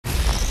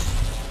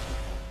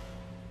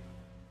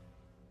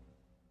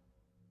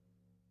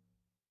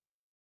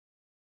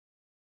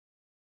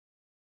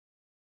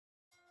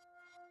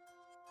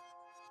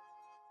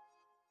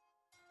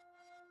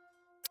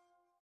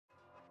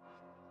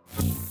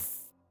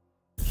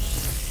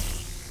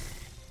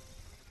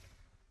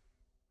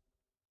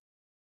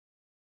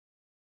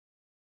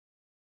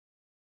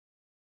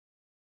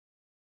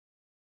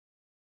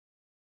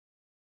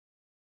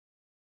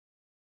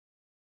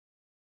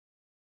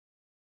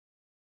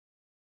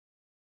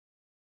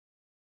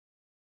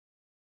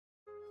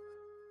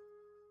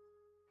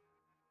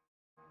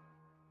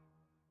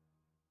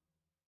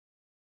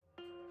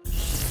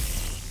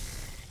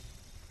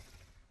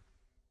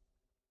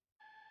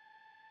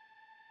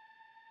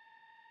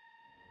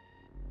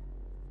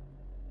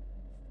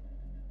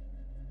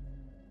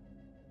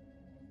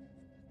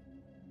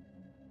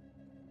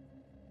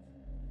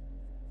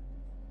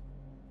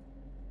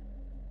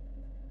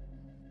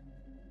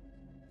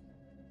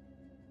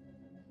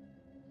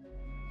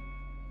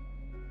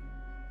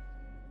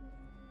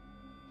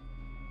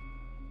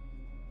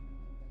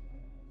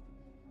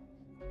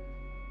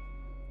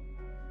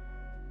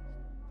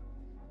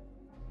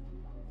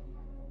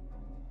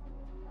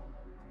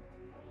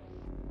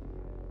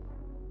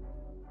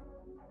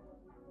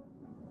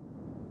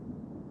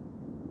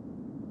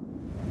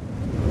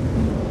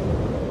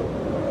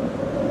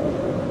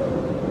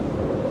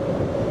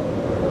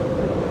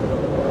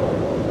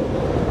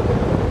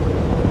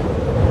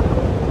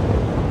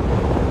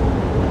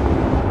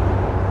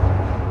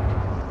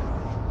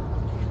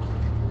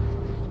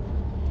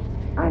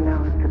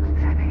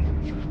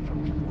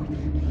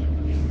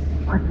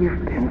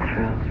you've been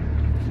through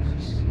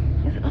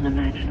is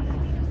unimaginable.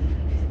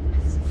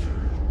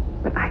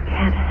 But I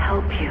can't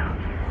help you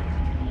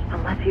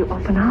unless you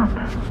open up.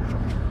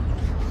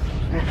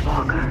 Miss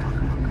Walker.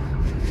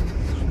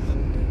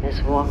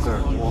 Miss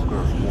Walker.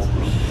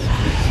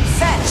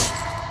 Fetch!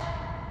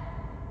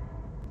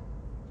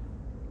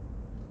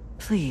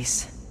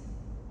 Please,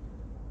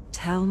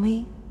 tell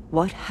me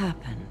what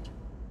happened.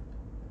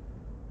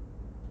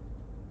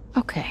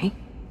 Okay.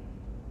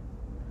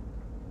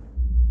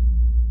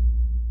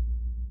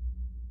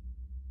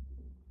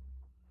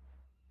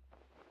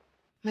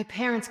 My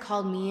parents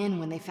called me in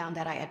when they found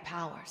out I had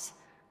powers.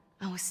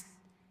 I was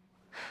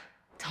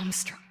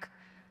dumbstruck.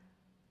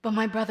 But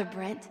my brother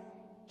Brent,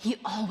 he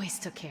always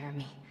took care of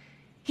me.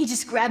 He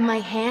just grabbed my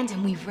hand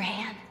and we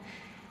ran.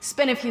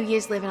 Spent a few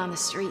years living on the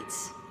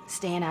streets,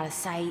 staying out of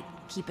sight,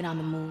 keeping on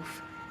the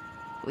move.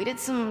 We did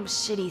some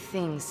shitty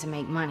things to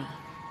make money.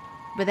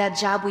 But that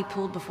job we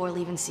pulled before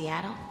leaving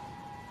Seattle,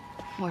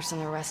 worse than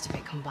the rest of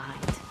it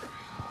combined.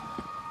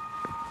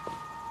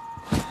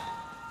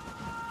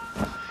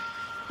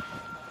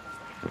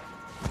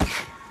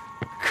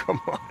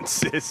 Come on,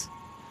 sis.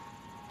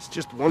 It's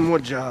just one more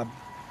job.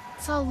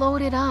 It's all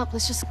loaded up.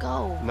 Let's just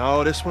go.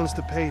 No, this one's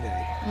the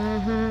payday.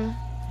 Mm-hmm.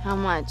 How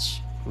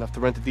much? Enough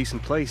to rent a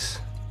decent place.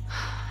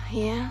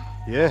 Yeah?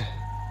 Yeah.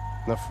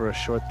 Enough for a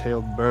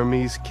short-tailed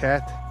Burmese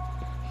cat.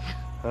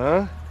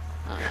 Huh?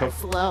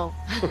 That's low.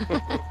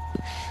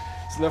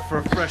 It's enough for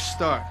a fresh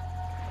start.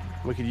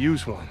 We could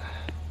use one.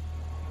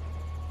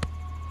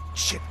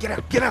 Shit, get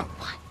out, get out!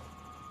 What?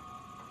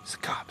 It's the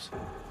cops.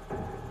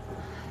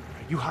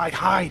 You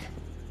hide.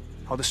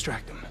 I'll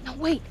distract them. No,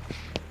 wait.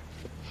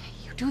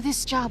 You do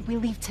this job, we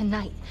leave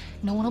tonight.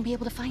 No one will be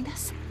able to find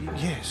us?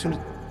 Yeah, as soon as...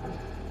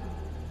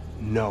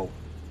 No.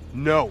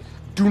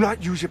 Do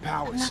not use your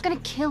powers. I'm not gonna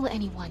kill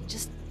anyone.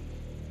 Just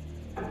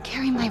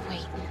carry my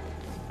weight.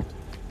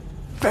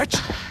 Fetch!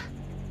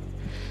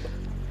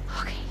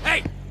 Okay.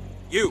 Hey!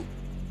 You!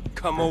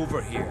 Come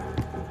over here.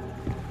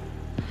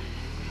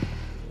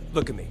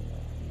 Look at me.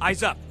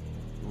 Eyes up.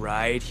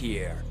 Right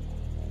here.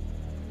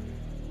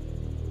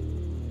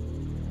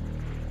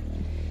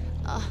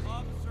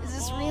 Is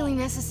this really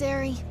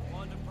necessary?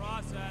 On the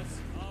process.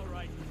 All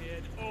right,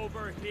 kid.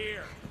 Over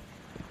here.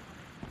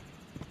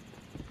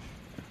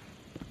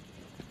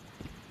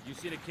 You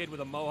seen a kid with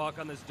a mohawk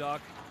on this dock?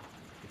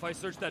 If I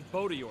search that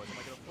boat of yours, am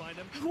I gonna find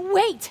him?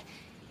 Wait!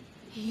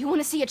 You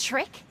wanna see a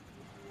trick?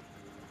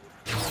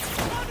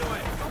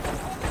 Conduit!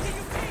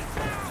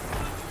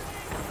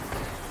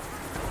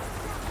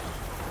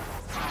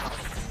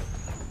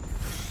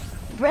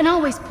 Brent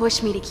always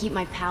pushed me to keep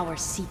my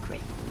powers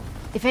secret.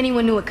 If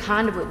anyone knew a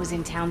conduit was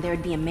in town,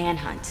 there'd be a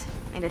manhunt.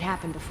 And it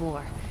happened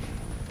before.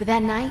 But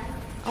that night,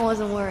 I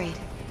wasn't worried.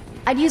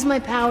 I'd use my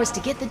powers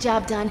to get the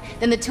job done,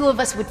 then the two of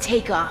us would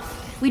take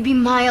off. We'd be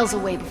miles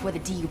away before the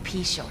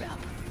D.U.P showed up.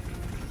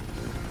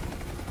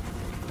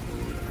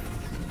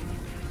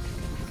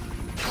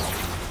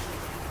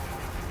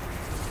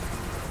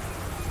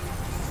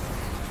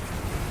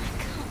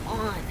 Come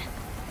on.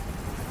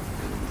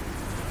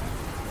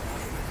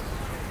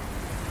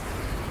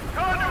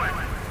 Conduit,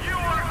 you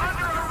are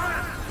under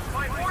arrest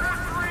by Order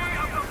 3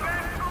 of the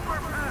Vancouver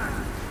Pact.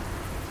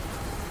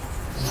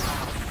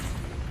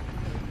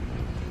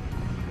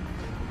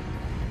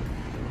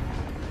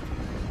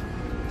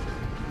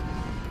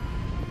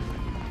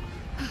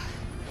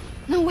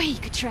 No way you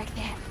could track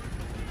that.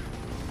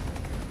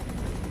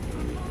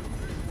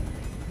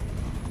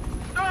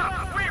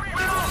 Stop! We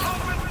will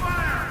open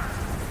fire!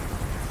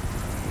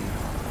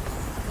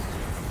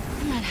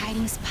 I'm not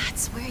hiding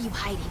spots. Where are you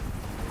hiding?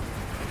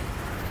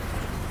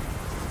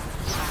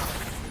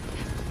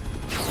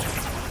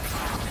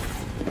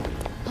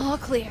 All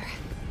clear.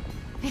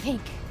 I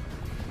think.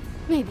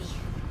 Maybe.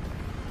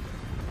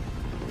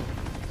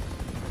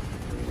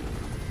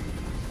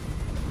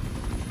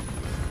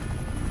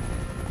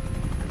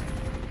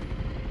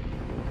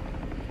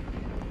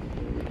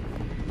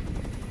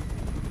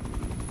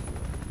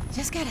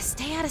 Just gotta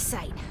stay out of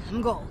sight.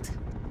 I'm gold.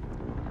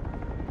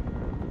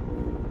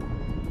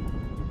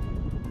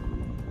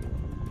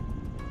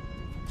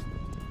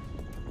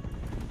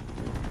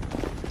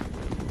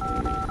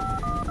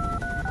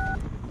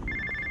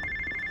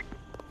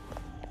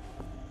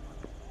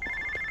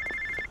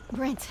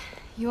 Brent,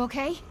 you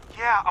okay?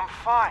 Yeah, I'm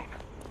fine.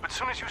 But as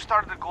soon as you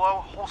started to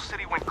glow, whole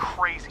city went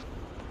crazy.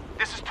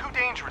 This is too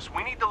dangerous.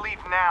 We need to leave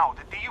now.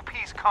 The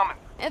D.U.P's coming.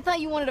 I thought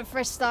you wanted a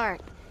fresh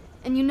start.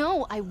 And you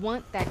know I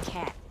want that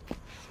cat.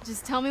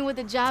 Just tell me what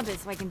the job is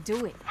so I can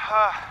do it.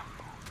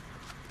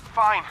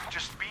 Fine.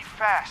 Just be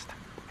fast.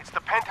 It's the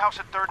penthouse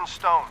at 3rd and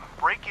Stone.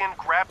 Break in,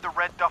 grab the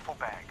red duffel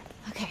bag.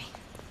 Okay.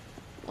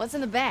 What's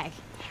in the bag?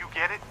 You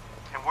get it?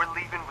 And we're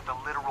leaving with a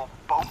literal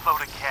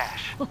boatload of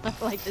cash. I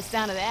like the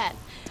sound of that.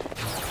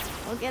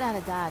 We'll get out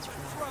of Dodge,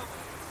 bro.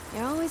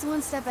 You're always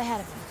one step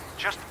ahead of me.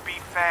 Just be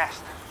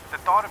fast. The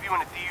thought of you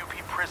in a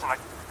D.U.P prison, I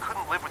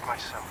couldn't live with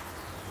myself.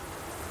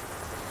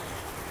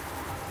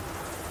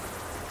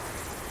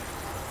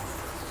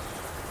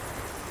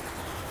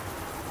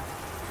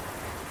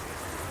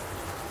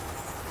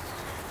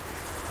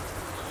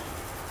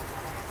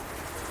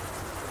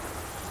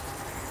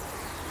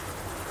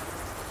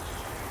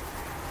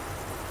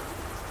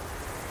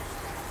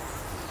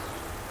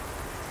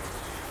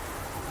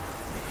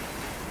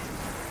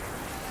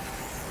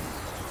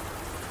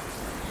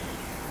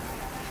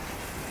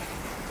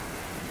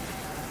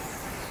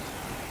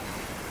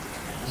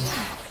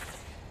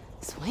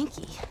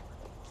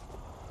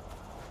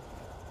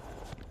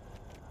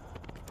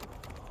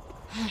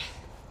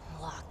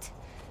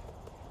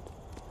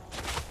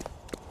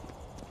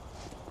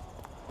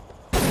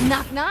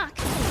 Knock, knock.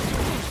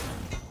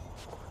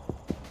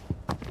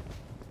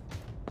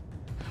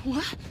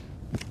 What?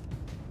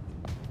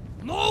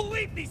 No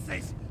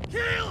witnesses!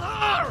 Kill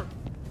her!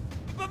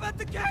 But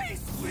the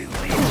case will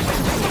leave.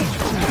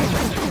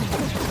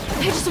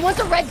 I just want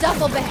the red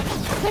duffel bag.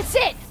 That's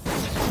it.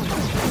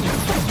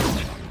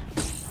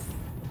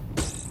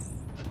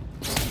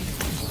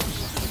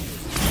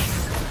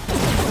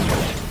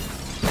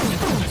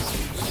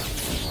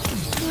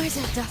 Where's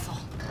that duffel?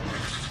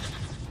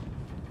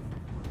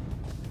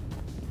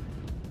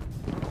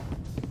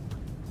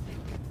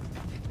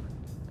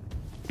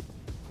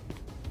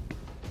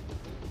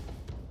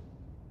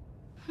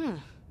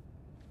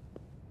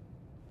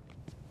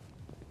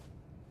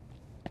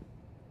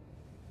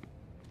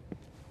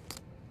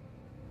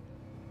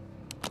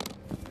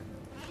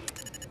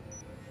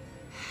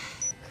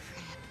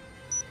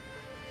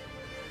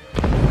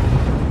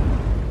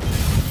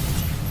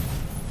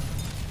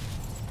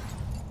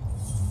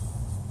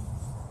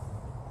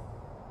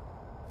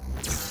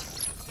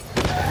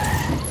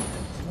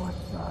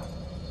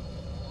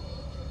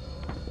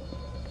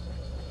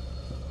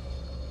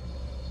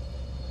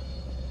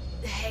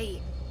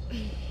 Hey.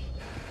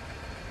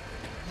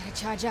 Gotta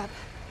charge up.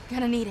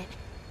 Gonna need it.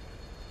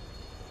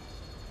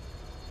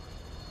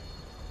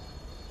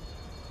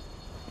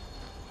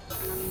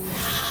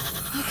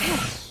 Okay.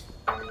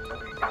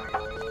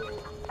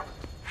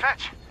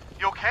 Fetch,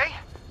 you okay?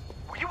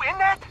 Were you in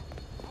that?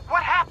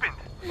 What happened?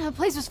 The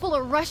place was full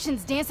of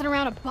Russians dancing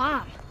around a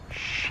bomb.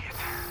 Shit.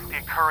 The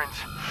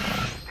Akurans.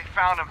 They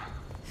found him.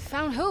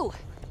 Found who?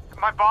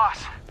 My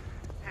boss.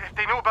 If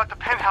they knew about the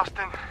penthouse,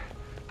 then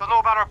they'll know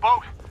about our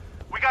boat.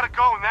 We gotta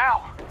go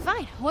now.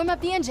 Fine, warm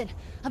up the engine.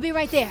 I'll be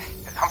right there.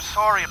 I'm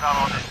sorry about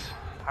all this.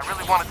 I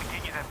really wanted to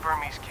get you that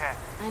Burmese cat.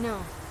 I know.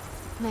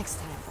 Next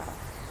time.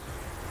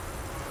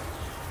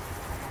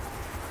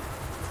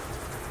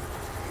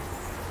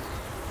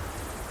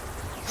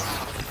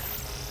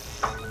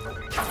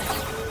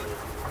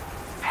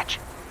 Fetch,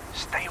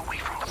 stay away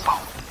from the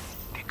boat.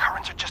 The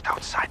Akurans are just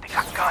outside. They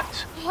got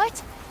guns.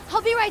 What?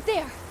 I'll be right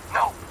there.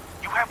 No,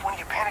 you have one of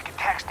your panic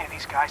attacks near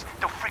these guys,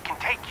 they'll freaking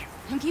take you.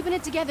 I'm keeping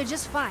it together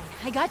just fine.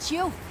 I got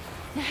you.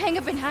 Now hang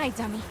up and hide,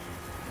 dummy.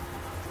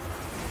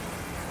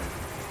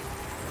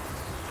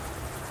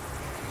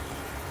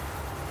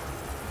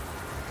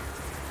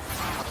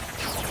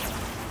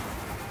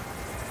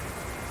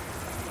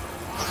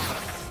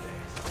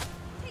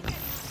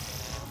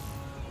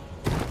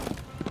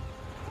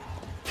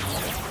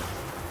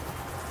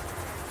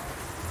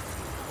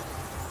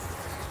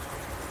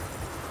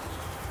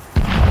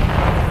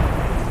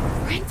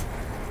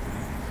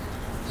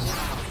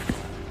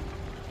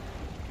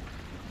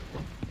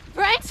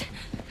 Brent?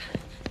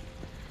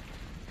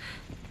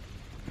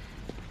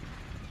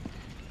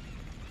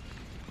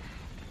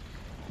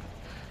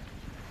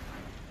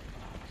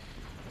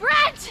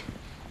 Brent!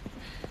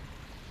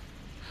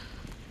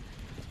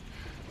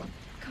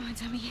 Come on,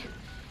 dummy.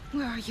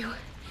 Where are you?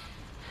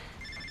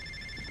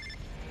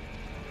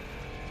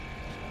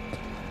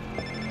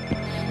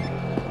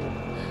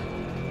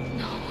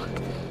 No.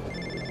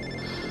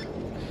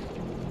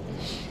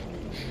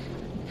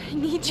 I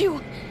need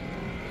you.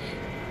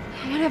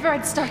 Whenever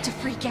I'd start to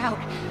freak out,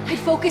 I'd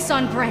focus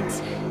on Brent.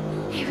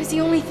 It was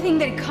the only thing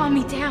that'd calm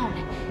me down.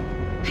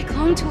 I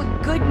clung to a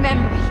good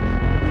memory.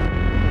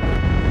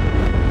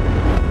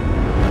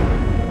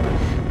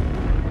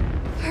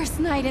 First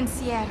night in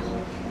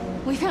Seattle,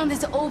 we found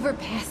this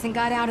overpass and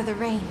got out of the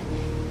rain.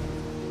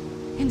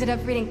 Ended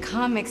up reading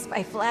comics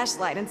by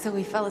flashlight until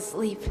we fell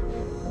asleep.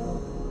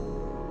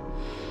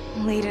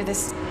 Later,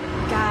 this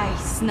guy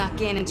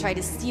snuck in and tried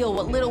to steal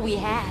what little we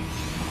had.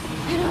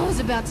 And I was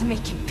about to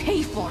make him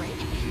pay for it.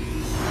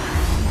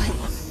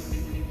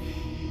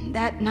 But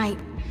that night,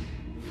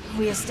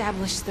 we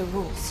established the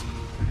rules.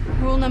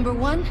 Rule number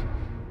 1,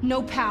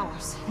 no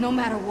powers, no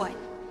matter what.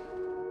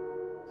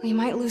 We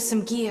might lose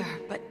some gear,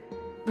 but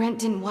Brent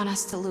didn't want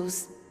us to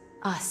lose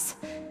us.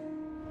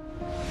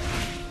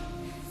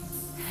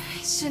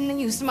 I shouldn't have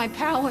used my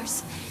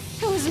powers.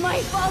 It was my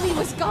fault he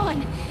was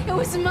gone. It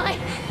was my...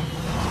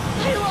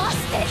 I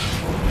lost it.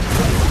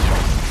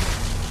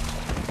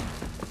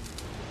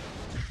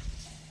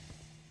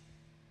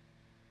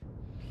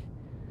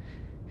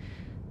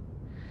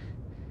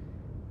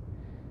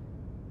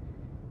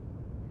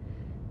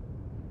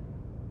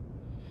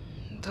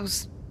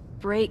 Those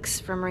breaks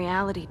from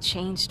reality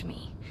changed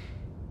me.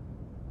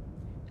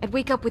 I'd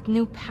wake up with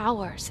new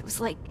powers. It was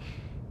like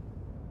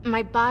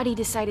my body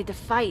decided to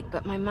fight,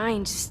 but my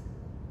mind just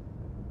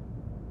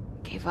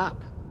gave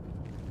up.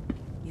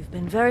 You've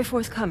been very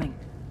forthcoming,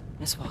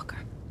 Miss Walker.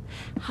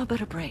 How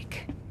about a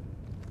break?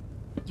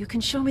 You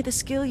can show me the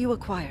skill you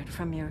acquired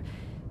from your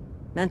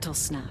mental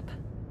snap.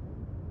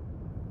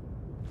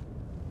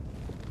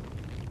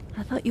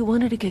 I thought you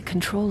wanted to get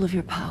control of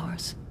your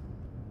powers.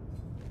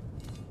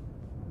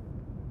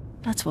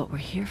 That's what we're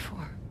here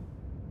for.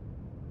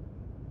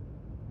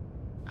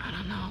 I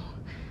don't know.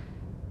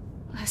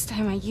 Last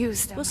time I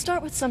used them... We'll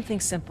start with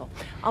something simple.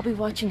 I'll be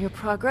watching your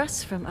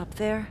progress from up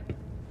there.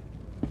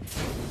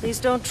 Please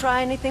don't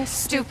try anything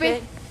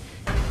stupid.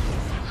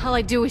 All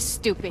I do is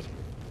stupid.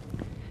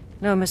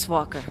 No, Miss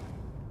Walker.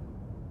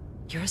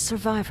 You're a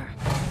survivor.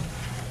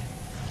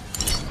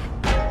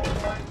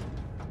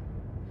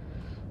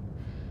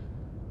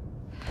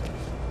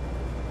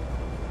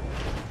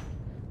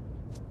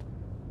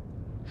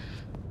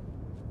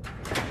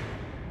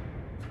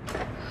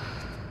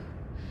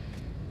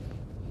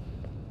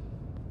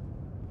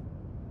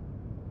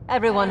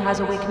 Everyone has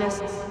a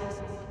weakness.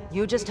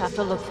 You just have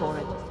to look for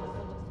it.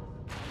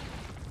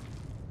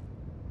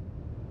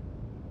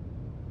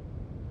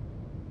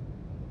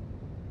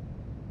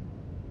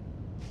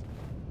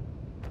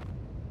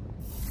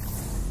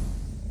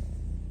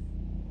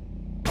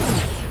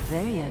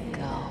 There you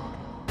go.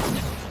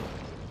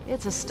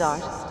 It's a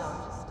start,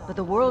 but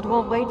the world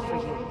won't wait for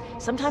you.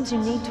 Sometimes you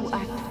need to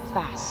act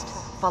fast.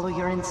 Follow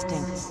your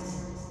instincts.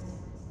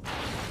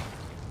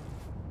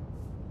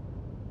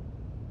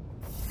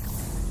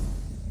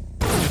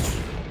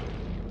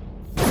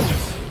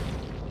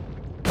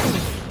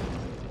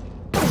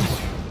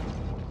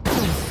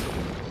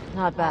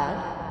 Not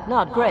bad.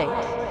 Not great,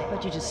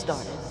 but you just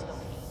started.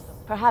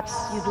 Perhaps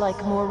you'd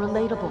like more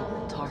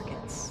relatable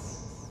targets.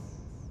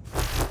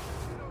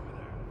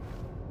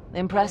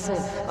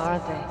 Impressive,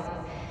 aren't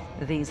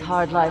they? These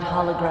hard-light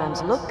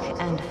holograms look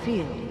and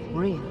feel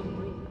real.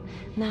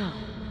 Now,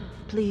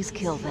 please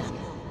kill them.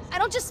 I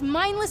don't just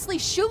mindlessly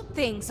shoot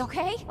things,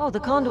 okay? Oh, the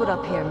conduit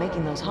up here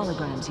making those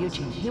holograms,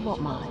 Eugene, he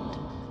won't mind.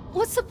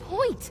 What's the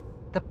point?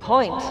 The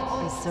point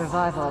is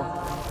survival.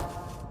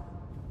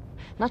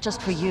 Not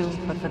just for you,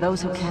 but for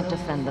those who can't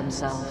defend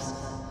themselves.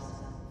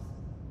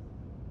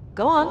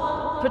 Go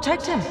on,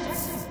 protect him.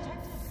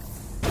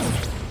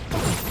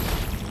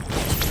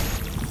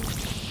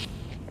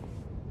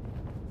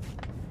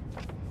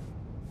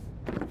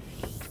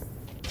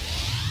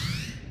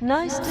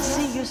 Nice to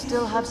see you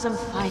still have some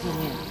fight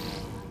in you.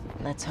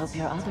 Let's hope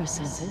your other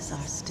senses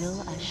are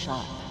still as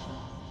sharp.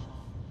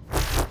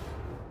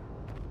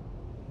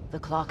 The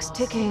clock's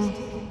ticking.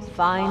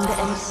 Find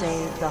and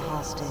save the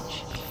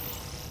hostage.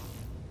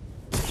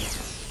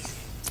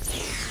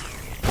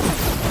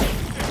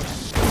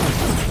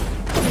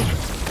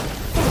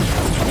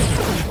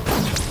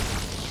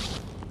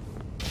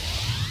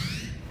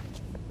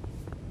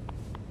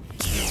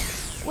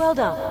 Well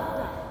done.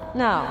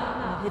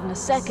 Now, I've hidden a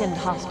second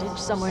hostage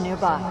somewhere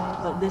nearby,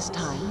 but this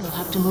time you'll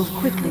have to move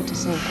quickly to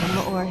save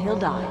him or he'll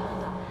die.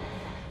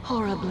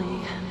 Horribly.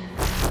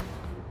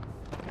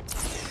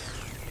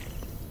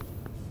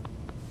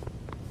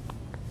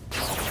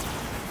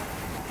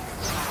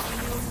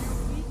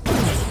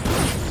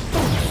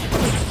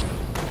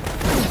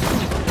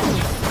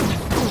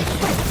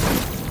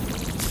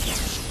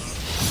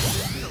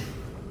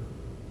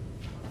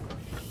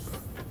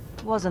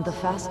 Wasn't the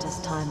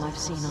fastest time I've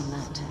seen on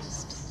that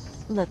test.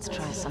 Let's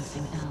try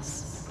something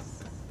else.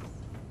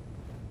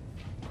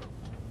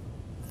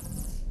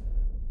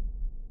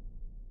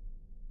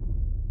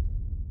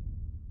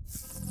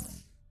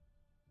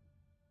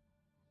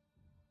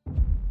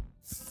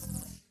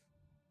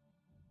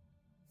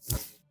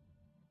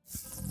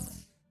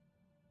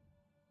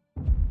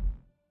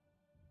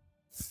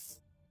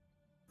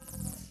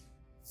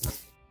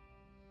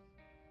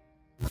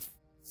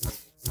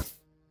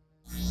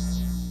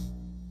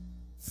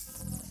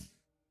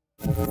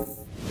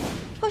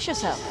 Push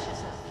yourself.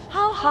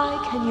 How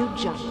high can you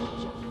jump?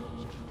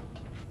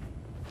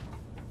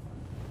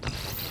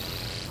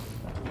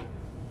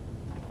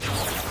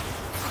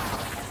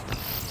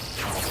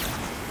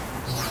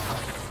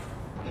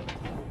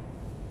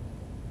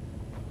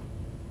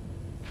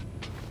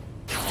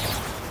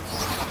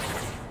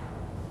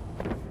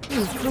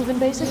 You've proven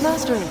basic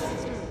mastery.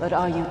 But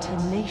are you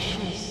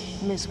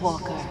tenacious, Miss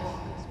Walker?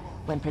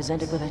 When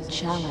presented with a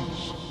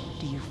challenge,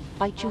 do you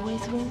fight your way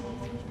through?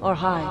 Or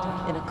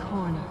hide in a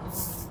corner?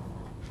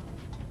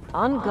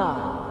 On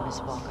guard, Miss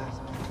Walker.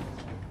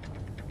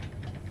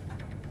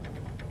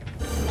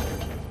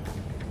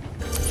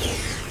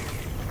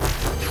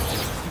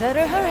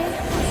 Better hurry.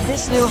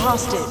 This new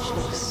hostage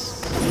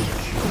looks weak.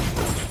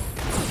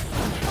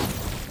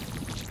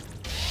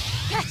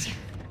 Gotcha.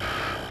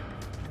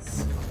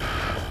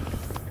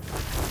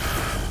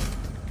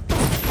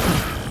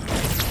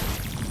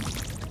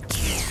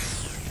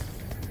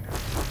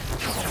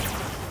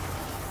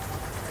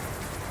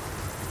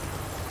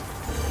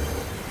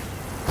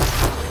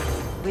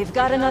 We've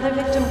got another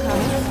victim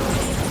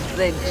coming.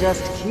 They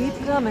just keep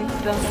coming,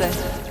 don't they?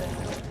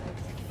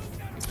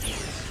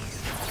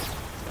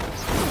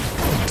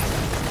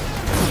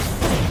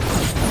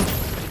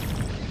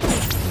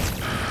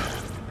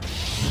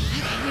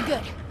 Okay, you're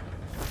good.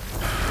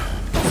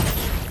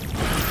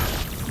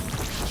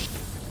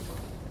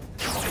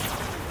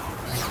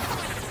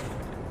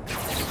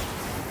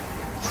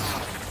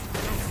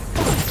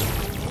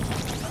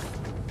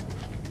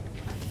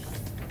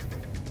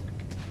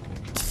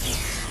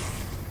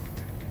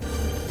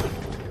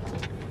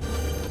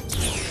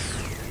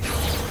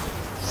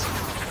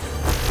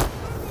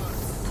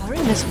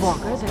 Miss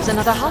Walker, there's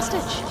another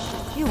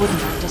hostage. You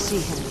wouldn't like to see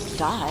him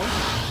die.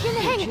 You're in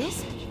the hang of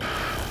this.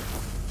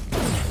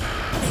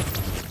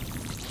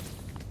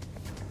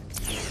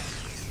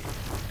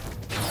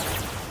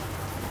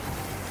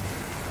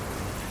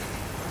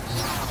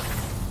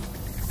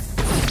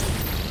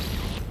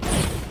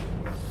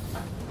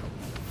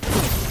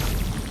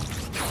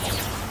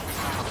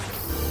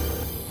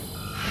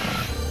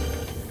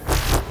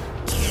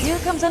 Here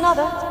comes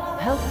another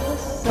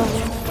helpless soul.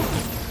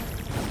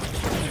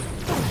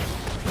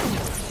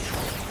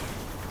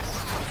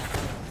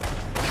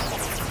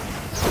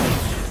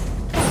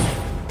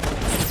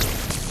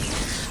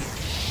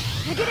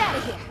 Now get out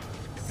of here!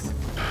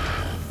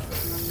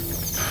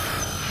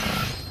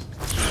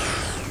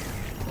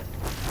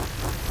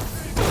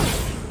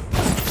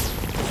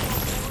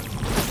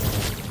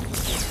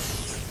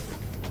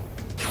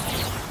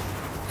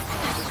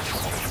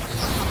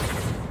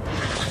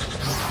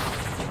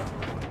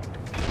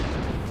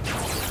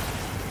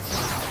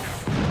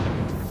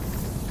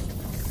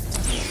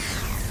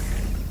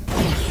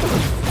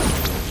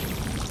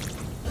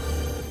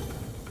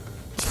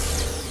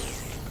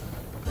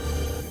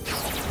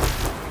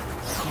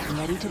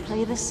 Ready to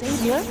play the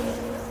savior?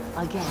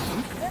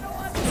 Again?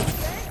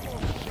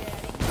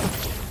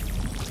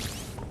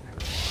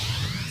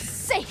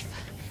 Safe!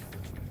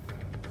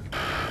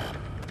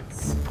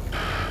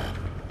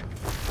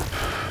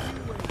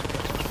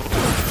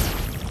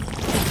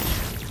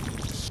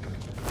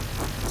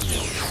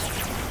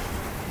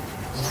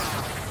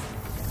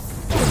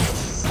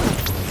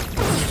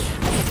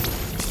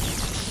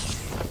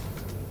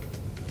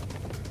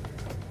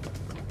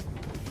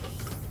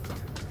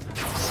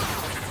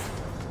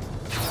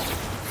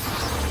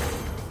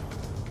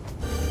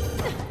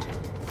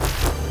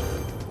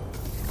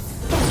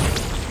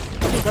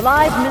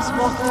 Alive, Miss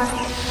Walker,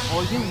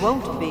 or you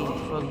won't be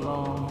for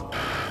long.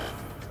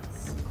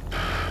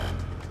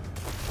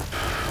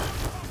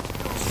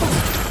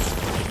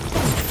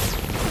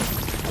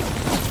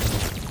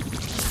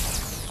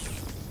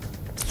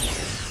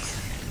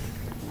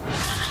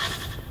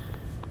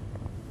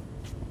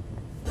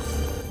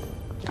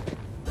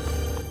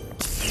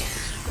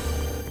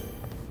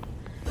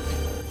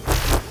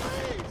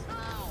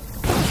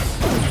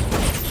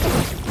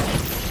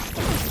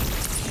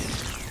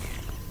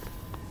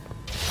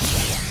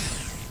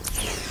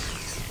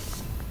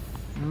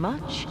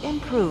 Much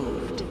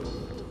improved.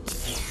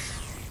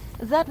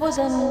 That was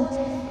an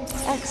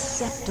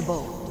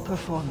acceptable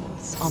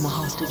performance on the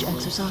hostage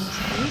exercise.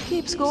 We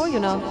keep score, you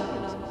know.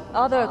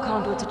 Other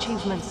Conduits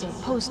achievements are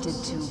posted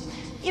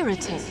to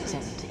irritate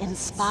and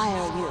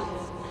inspire you.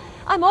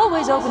 I'm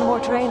always open to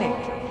more training.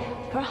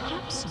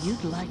 Perhaps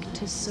you'd like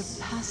to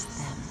surpass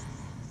them.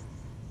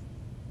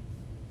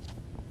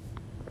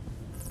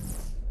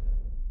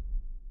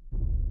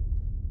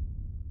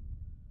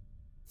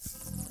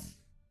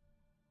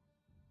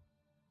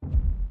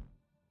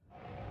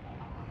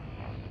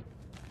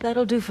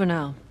 That'll do for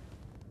now.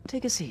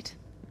 Take a seat.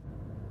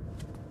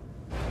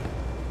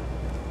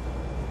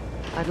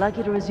 I'd like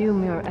you to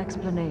resume your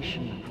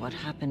explanation of what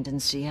happened in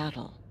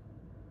Seattle.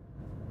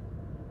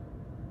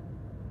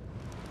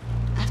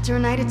 After a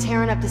night of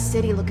tearing up the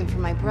city looking for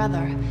my brother,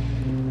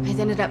 I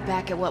ended up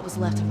back at what was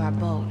left of our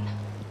boat.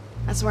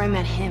 That's where I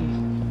met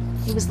him.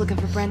 He was looking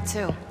for Brent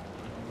too.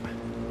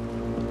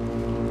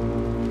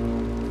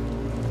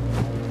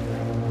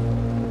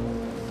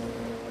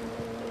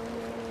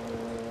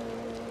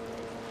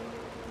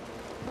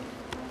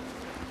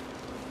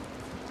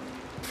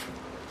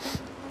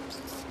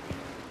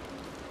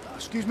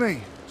 Excuse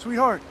me,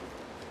 sweetheart.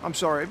 I'm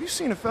sorry, have you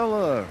seen a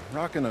fella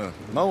rocking a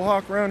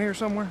mohawk around here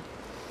somewhere?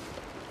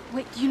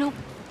 Wait, you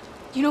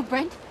know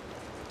Brent?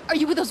 Are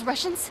you with those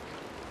Russians?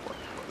 What,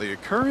 the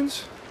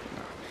Akurans?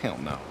 No, hell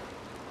no.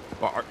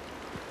 Well,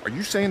 are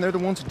you saying they're the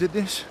ones who did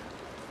this?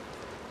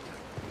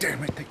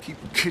 Damn it, they keep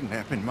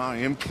kidnapping my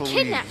employees.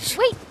 Kidnapped?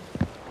 Wait!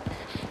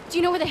 Do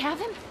you know where they have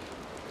him?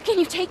 Can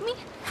you take me?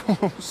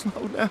 Oh,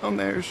 slow down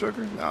there,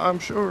 sugar. I'm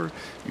sure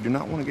you do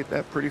not want to get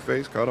that pretty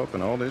face caught up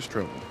in all this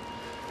trouble.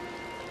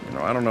 You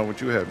know, I don't know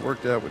what you had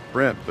worked out with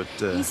Brent, but,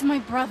 He's my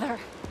brother.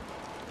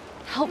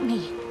 Help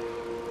me.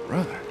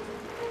 Brother?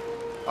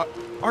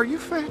 Are you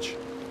Fetch?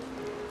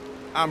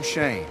 I'm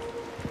Shane.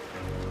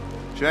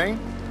 Shane?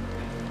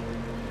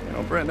 You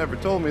know, Brent never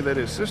told me that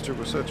his sister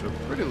was such a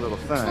pretty little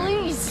thing.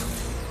 Please.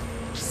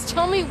 Just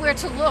tell me where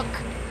to look.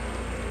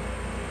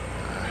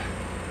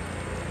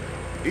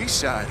 East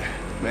side,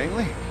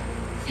 mainly.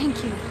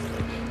 Thank you.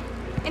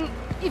 And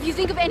if you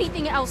think of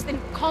anything else,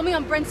 then call me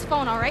on Brent's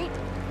phone, all right?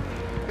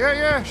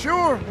 Yeah,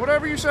 sure.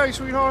 Whatever you say,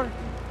 sweetheart.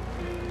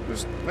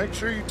 Just make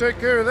sure you take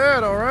care of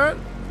that, all right?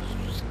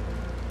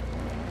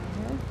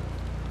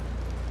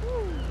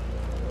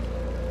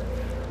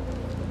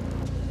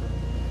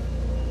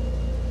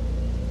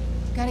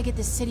 Gotta get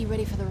this city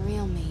ready for the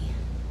real me.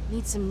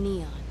 Need some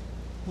neon.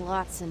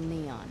 Lots of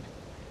neon.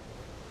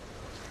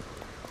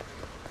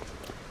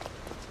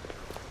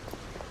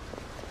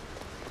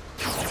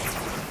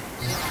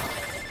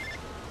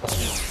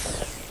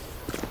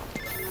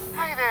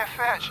 Hey there,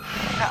 Fetch.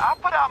 Now, I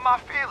put out my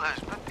feelers,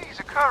 but these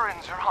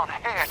Akurans are on a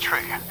hair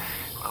trigger.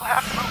 We'll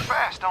have to move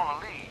fast on a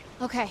lead.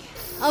 Okay,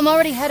 I'm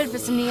already headed for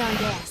some neon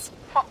gas.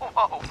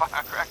 Whoa,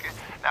 firecracker.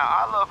 Now,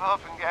 I love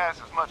huffing gas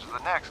as much as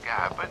the next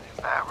guy, but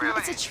is that really...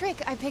 It's a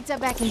trick I picked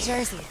up back in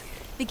Jersey.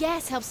 The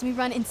gas helps me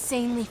run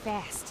insanely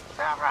fast. Is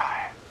that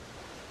right?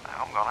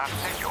 I'm gonna have to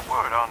take your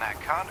word on that,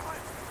 Conduit.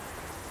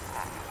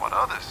 What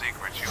other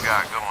secrets you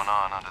got going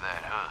on under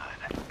that hood?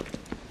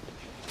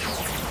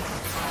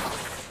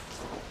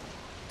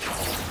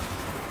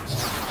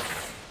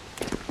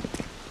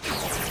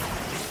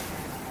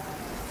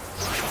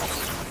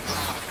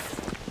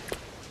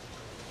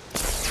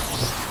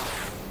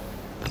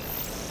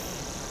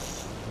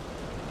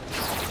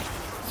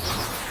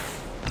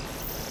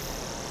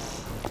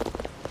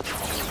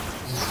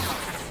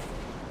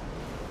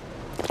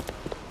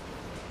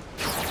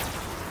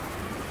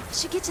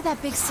 Should get to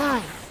that big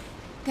sign.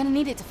 Gonna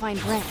need it to find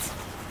Brent.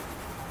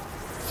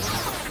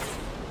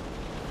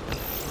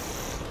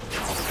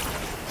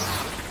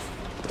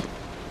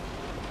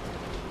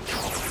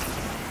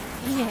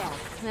 Yeah,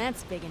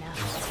 that's big enough.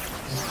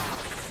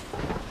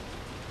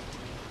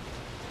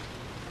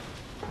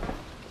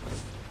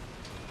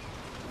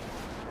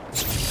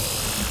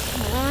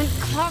 Come on,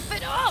 cough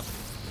it up!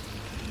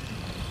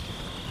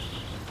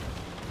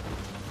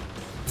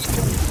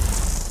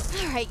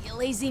 Alright, you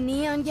lazy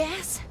neon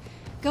gas.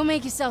 Go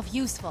make yourself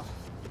useful.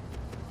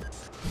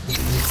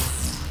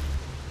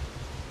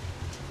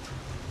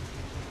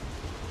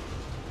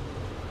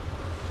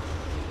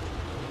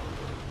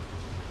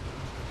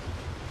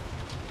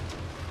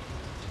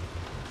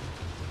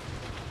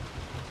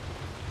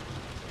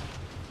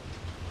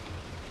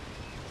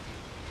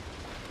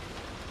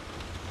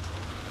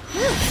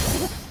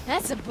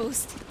 That's a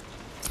boost.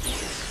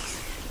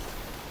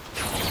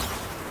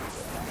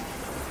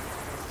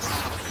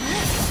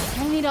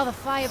 I need all the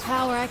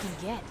firepower I can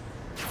get.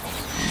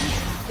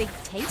 They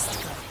taste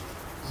good.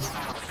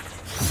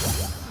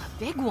 A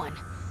big one.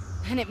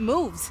 And it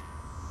moves.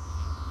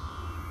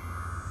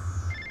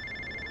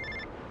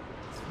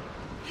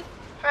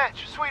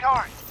 Fetch,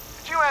 sweetheart,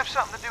 did you have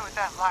something to do with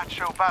that light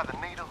show by the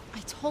needle? I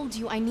told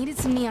you I needed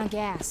some neon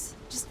gas.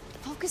 Just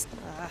focus.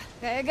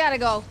 I gotta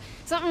go.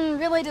 Something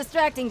really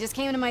distracting just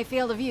came into my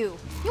field of view.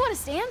 You wanna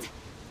stand?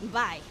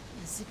 Bye.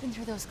 Zipping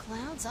through those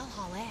clouds, I'll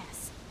haul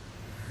ass.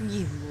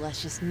 You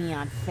luscious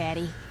neon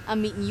fatty.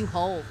 I'm eating you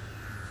whole.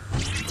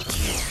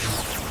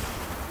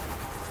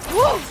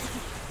 Woo!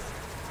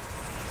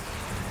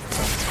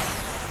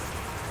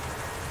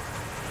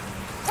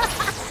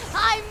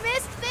 I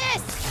missed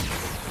this!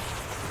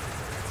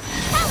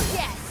 Hell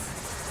yes!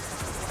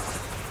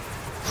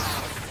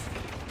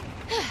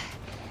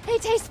 They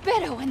taste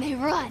bitter when they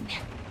run.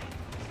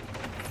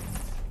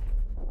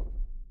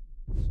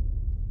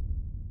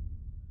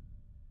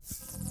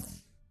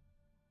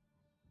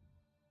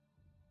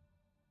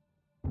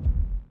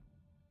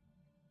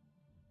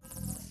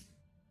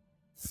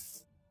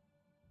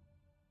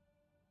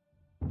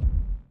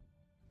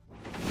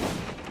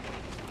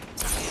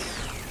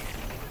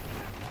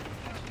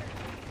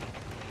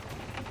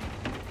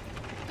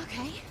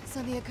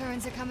 So the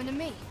Akurans are coming to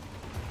me.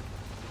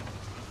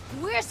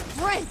 Where's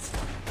Brent?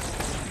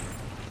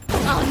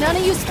 Oh, none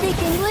of you speak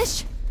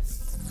English?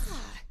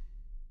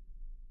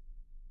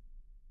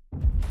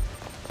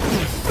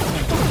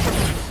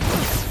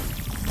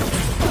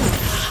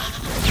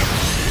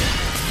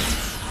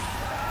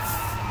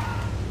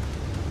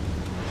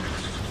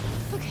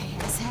 Okay,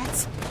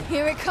 asshats.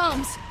 Here it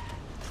comes.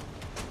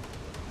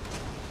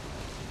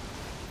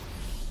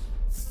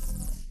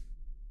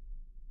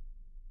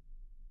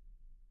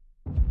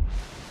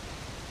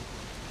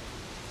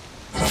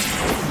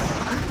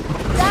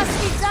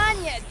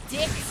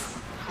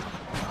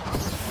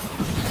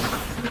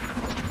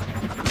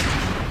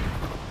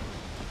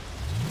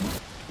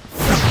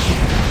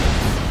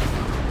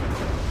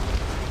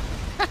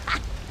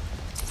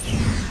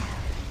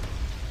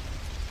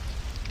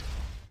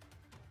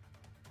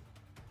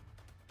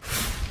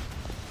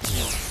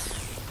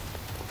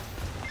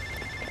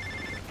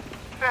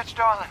 Fetch,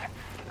 darling,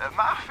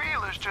 my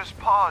feelers just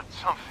pawed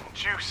something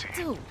juicy.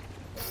 Dude.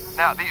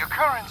 Now, the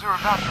Akurans are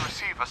about to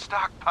receive a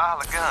stockpile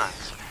of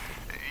guns.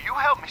 You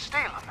help me steal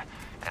them,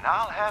 and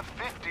I'll have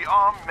 50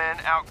 armed men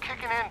out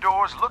kicking in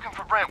doors looking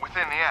for Brent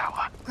within the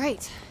hour.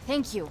 Great,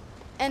 thank you.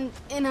 And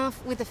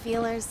enough with the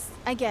feelers.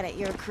 I get it,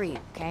 you're a creep,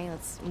 okay?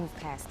 Let's move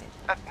past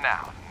it.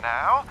 Now,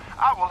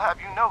 I will have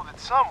you know that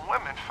some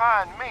women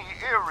find me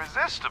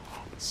irresistible.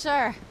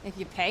 Sure, if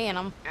you're paying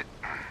them.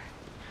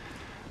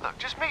 Look,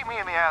 just meet me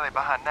in the alley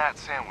behind that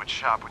sandwich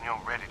shop when you're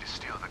ready to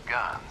steal the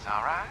guns,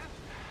 all right?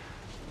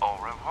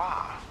 Au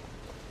revoir.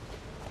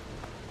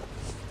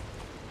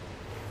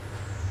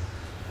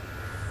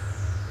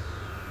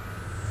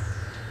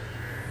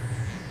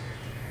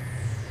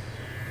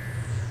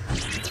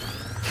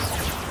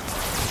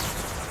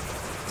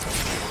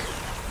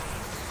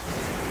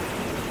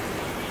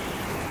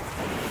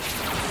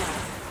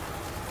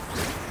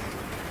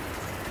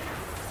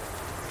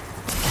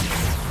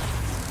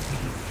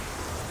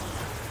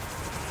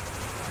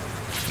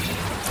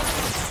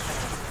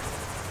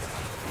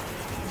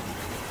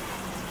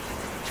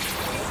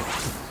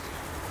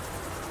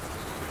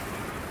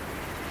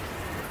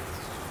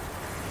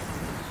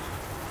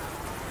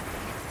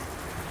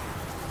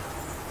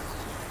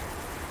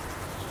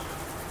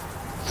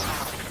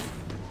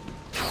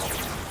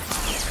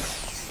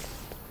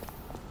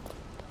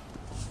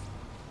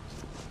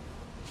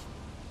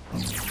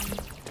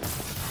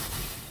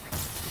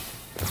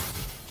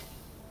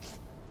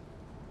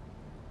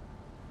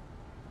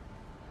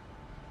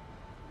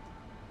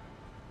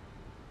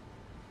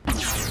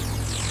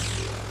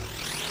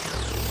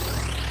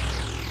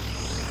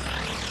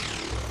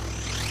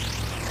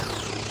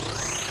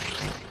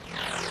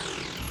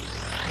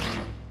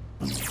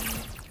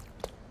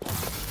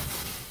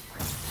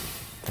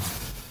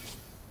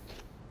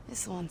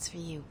 one's for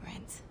you,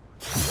 Brent.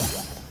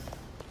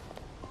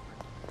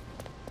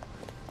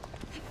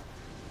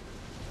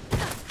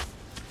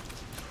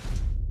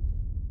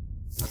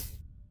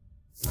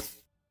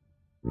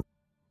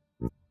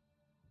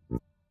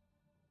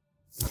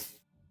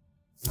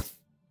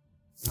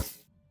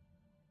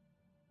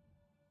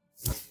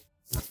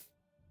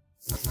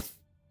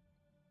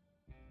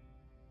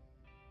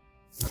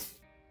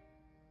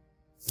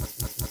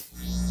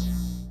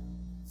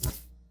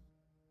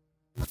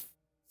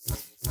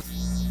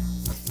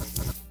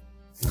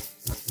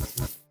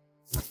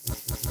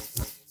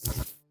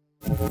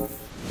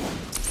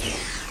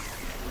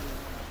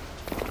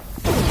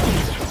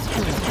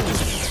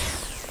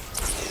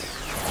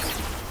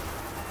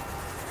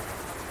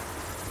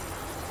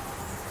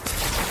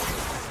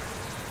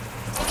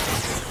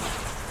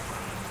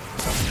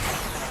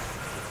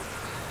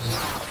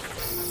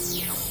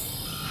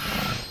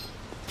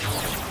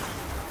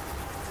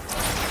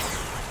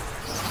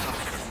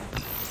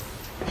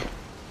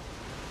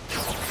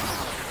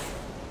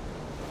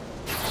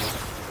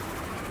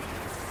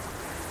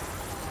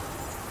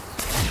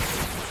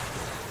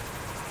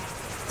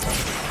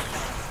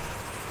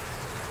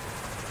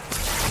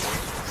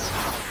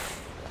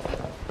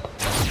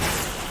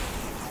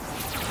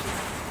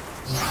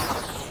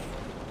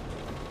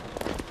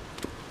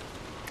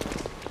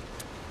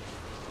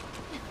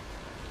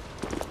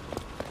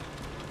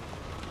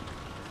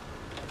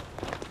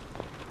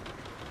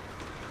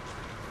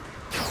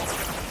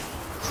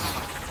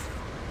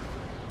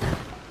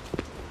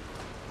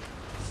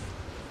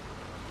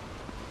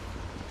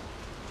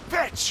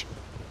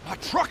 My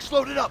truck's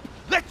loaded up.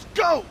 Let's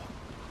go!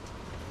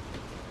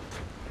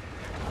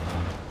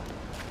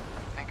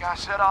 Think I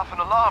set off an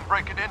alarm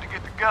breaking in to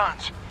get the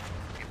guns.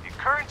 If the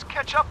Akurans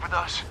catch up with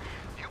us,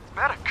 you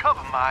better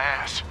cover my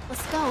ass.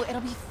 Let's go,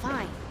 it'll be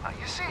fine.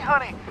 You see,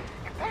 honey,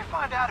 if they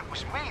find out it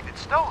was me that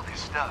stole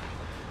this stuff,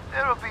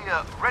 there'll be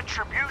a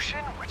retribution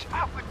which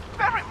I would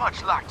very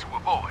much like to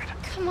avoid.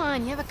 Come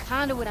on, you have a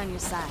conduit on your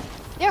side.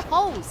 They're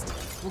hosed.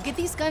 We'll get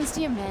these guns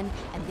to your men,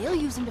 and they'll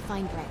use them to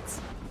find Brent.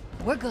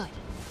 We're good.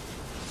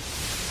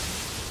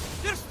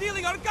 They're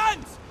stealing our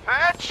guns!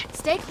 Fetch!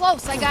 Stay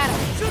close, I got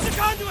him. Shoot the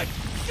conduit!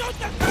 Shoot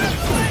the conduit!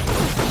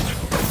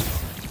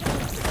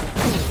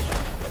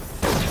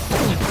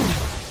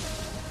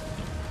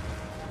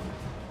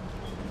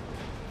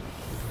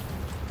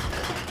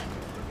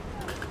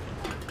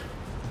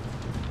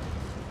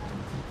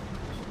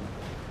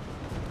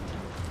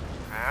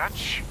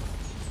 Fetch.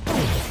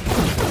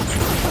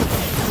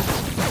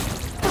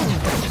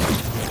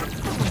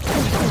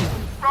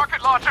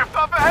 Rocket launcher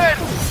up ahead!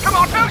 Come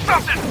on, do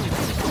something!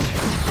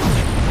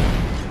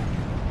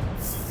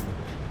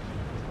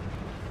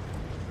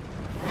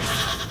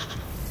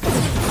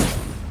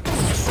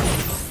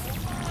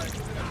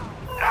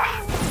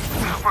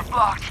 We're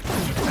blocked.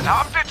 And now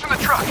I'm ditching the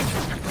truck.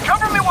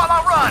 Cover me while I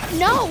run!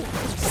 No!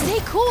 Stay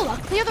cool, I'll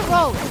clear the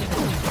road.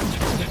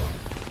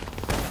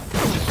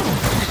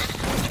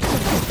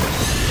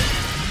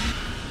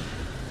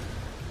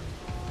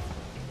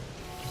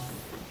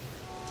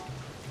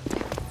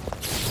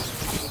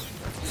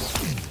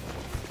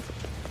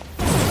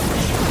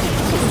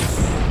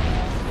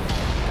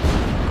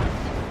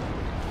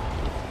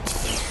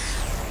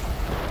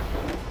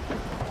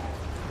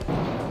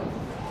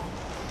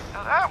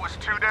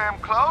 Too damn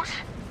close.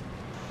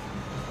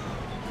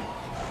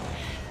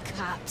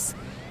 Cops.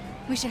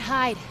 We should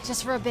hide,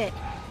 just for a bit.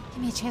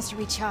 Give me a chance to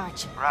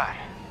recharge. Right.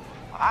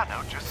 Well, I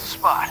know just the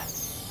spot.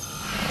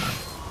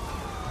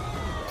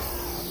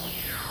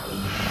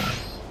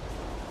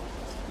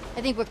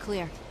 I think we're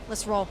clear.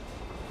 Let's roll.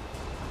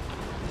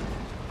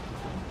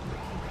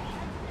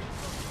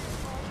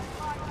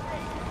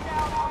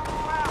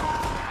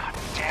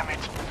 Damn it.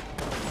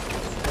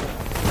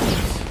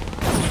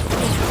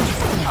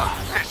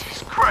 This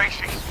is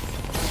crazy.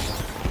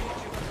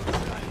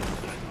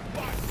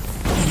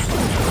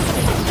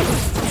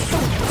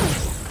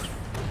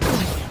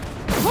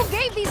 Who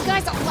gave these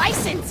guys a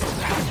license?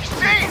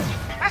 See?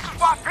 This is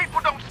why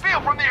people don't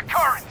steal from the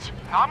Akurans.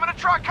 Now I'm gonna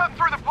try cutting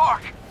through the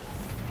park.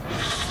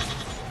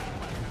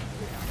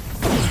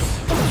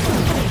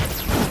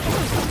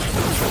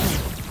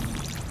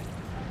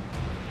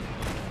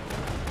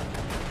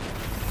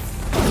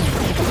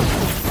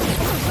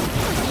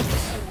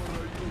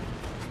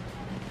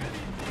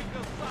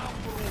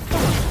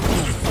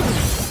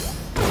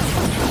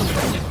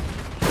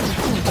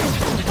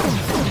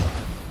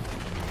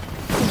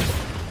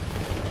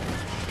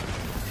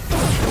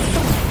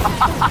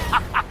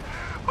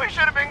 We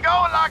should have been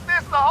going like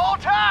this the whole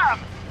time!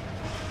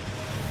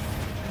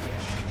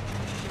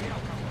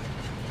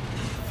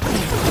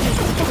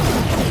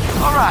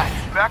 Alright,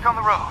 back on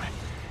the road.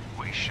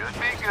 We should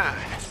be good.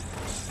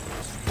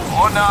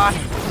 Or not.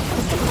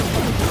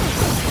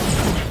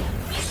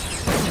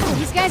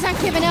 These guys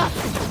aren't giving up.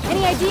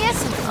 Any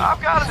ideas?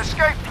 I've got an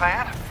escape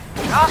plan.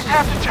 Just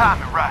have to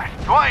time it right.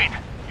 Dwayne,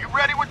 you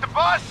ready with the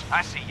bus?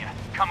 I see you.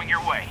 Coming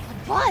your way.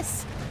 A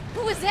bus?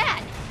 Who was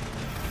that?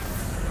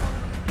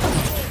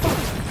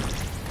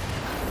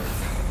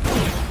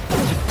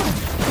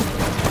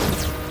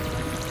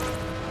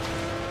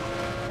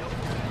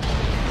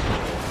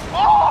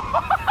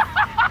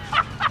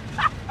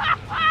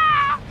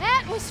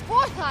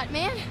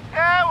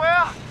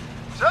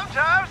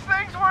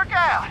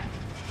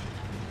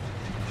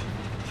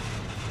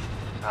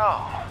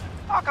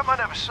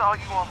 saw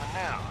you on the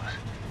news.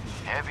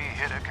 Heavy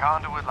hitter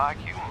conduit like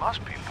you must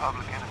be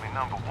public enemy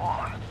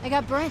 #1. I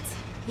got Brent.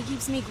 He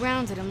keeps me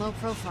grounded and low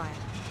profile.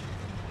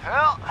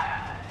 Well,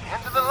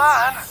 into the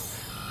line.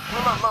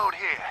 We'll unload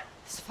here.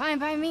 It's fine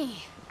by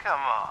me. Come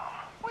on.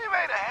 We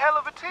made a hell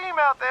of a team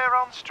out there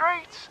on the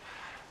streets.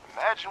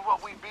 Imagine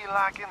what we'd be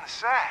like in the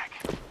sack.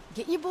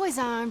 Get your boys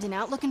armed and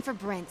out looking for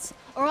Brent,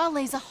 or I'll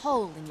laze a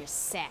hole in your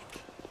sack.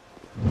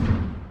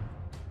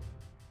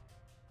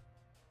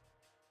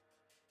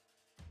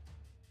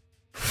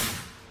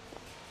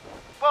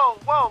 Whoa,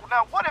 whoa,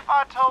 now what if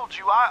I told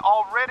you I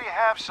already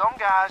have some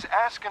guys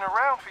asking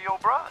around for your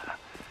brother?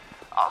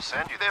 I'll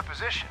send you their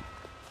position.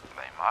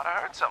 They might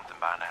have heard something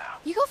by now.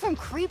 You go from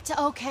creep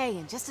to okay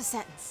in just a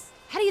sentence.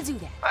 How do you do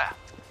that? Well,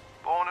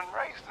 born and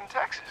raised in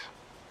Texas.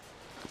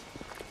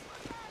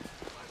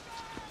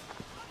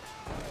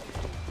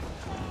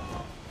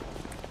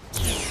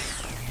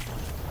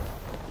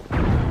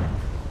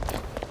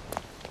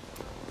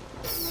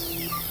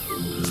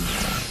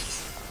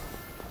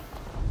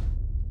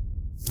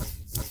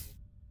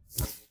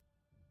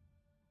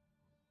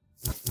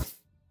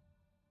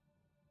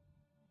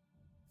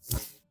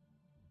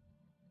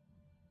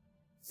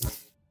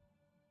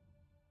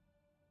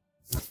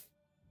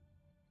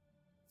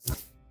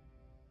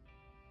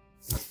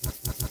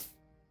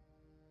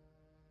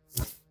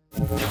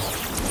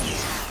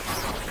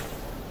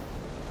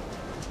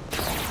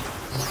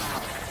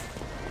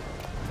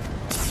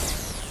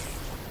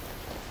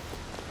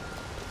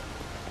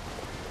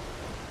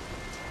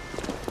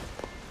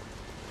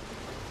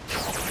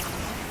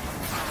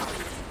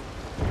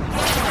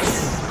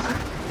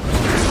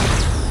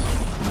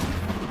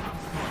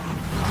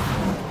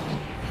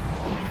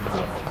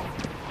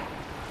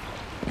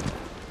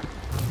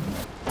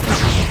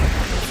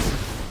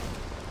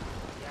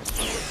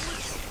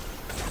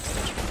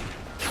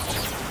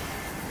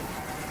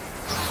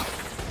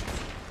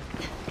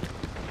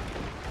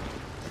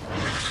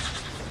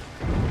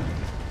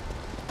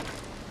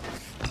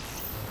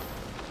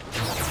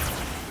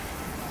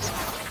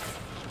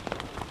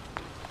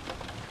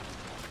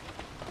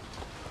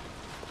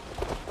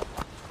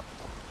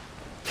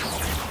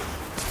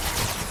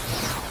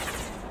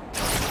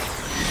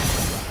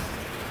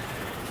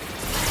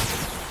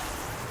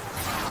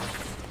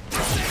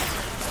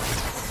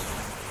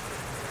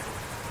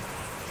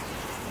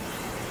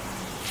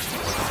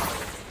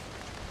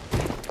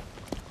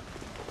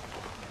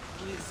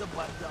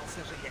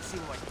 Забодался же я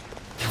сегодня.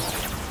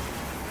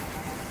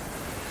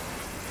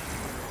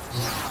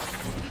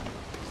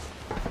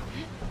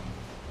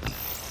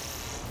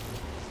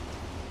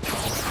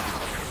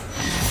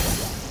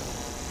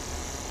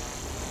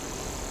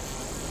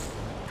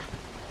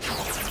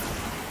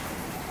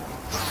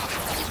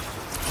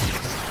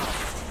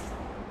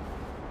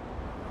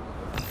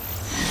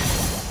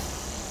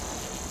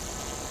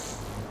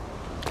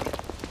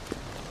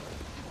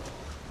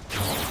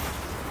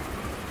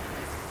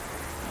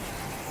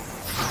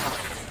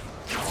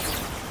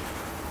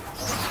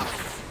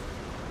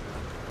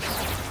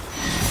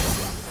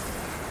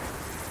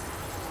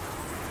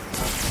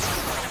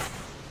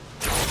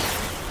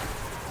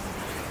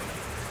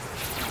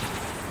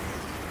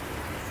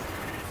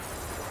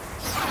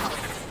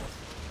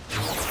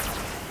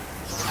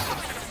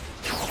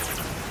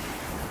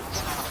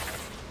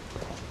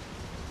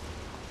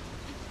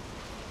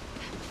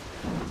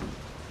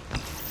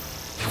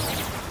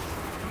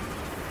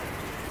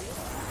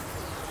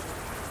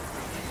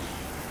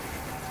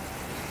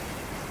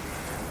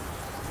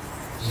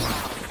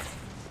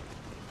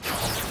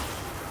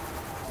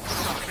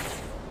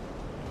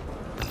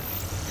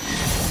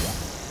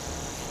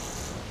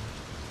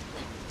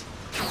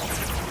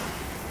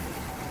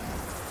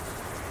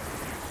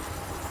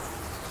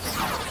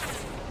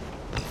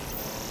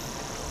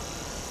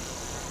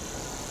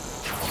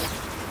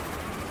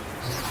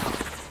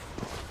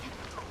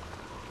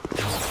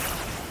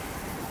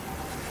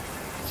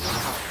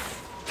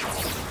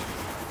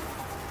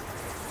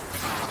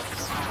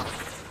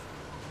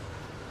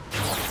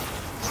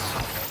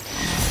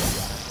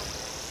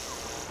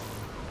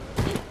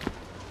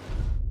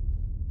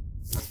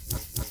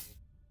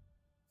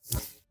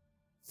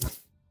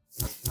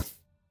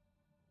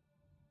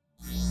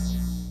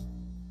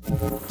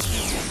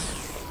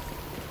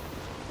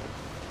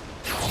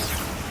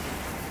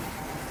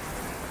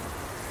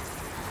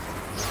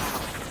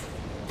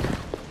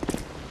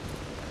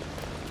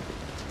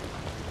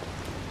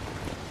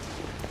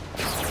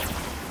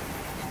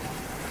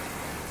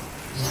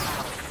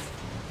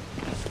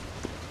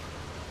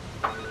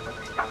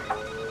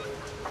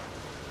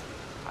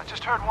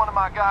 Heard one of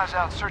my guys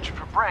out searching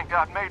for Brent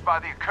got made by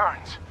the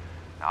Akurans.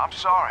 Now, I'm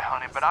sorry,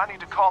 honey, but I need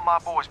to call my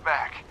boys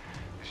back.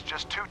 It's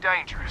just too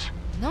dangerous.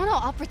 No,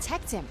 I'll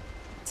protect him.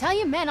 Tell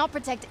your men I'll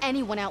protect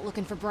anyone out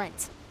looking for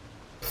Brent.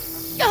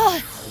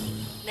 Ugh!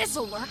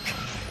 This'll work.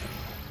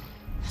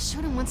 I'll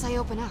shoot him once I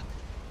open up.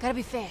 Gotta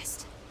be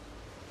fast.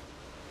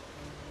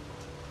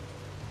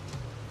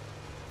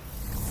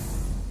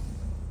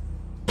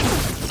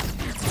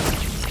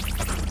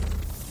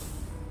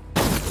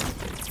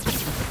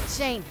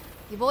 Shane,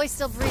 your boy's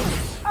still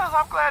breathing. Well,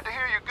 I'm glad to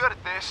hear you're good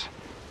at this.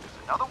 'Cause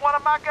another one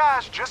of my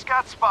guys just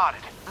got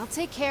spotted. I'll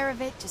take care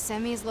of it. Just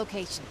send me his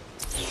location.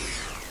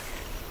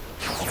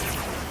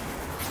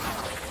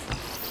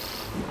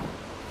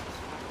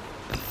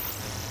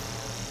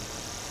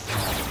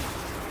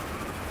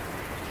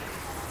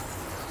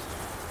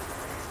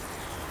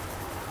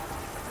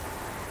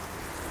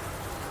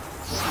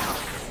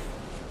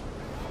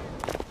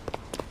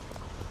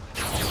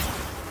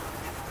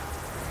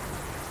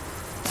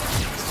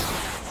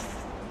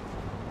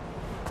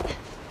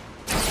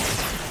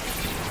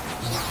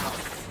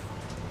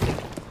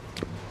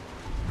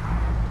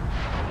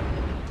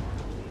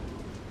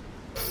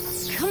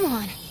 Come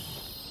on.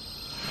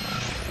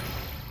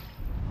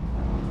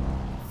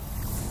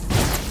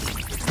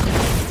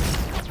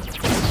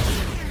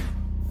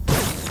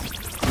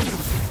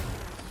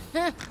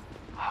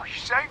 Oh, you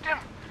saved him?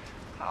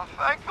 Oh,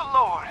 thank the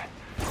Lord.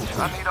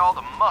 I need all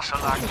the muscle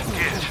I can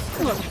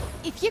get. Look,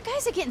 if you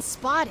guys are getting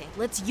spotted,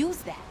 let's use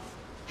that.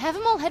 Have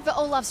them all head for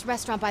Olaf's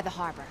restaurant by the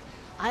harbor.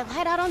 I'll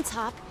head out on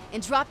top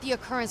and drop the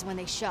Akurans when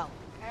they show.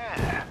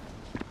 Yeah,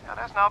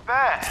 that's not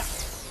bad.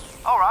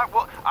 All right,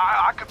 well,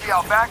 I could be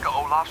out back at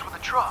Olaf's with a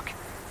truck.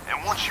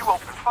 And once you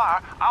open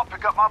fire, I'll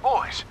pick up my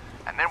boys.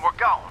 And then we're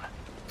gone.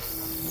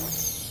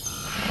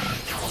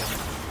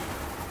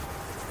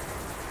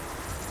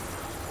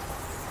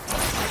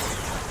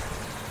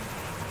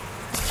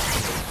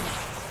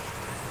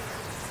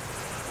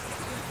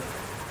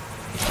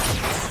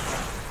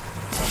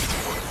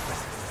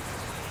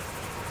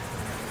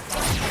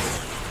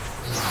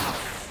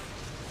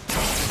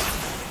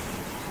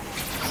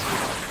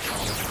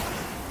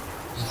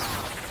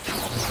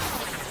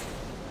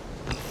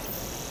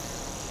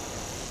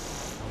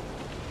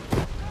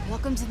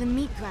 Welcome to the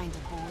meat grinder,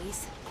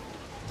 boys.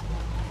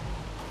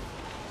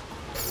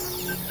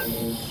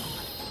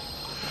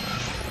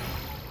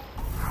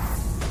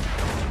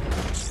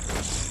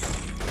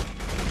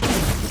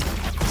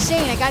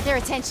 Shane, I got their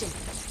attention.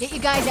 Get you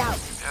guys out.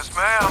 Yes,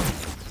 ma'am.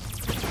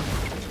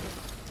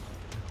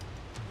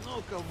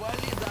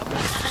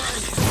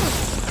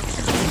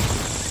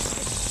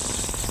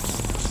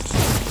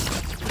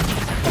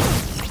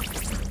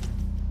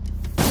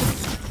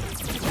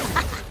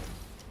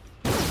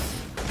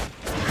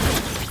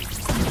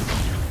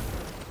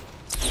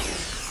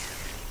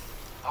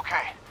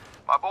 Okay,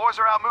 my boys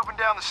are out moving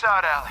down the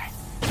side alley.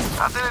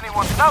 Not that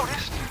anyone's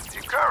noticed. The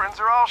Akurans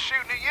are all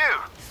shooting at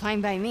you.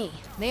 Fine by me.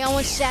 They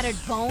almost shattered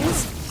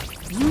bones.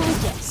 Be my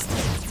guest.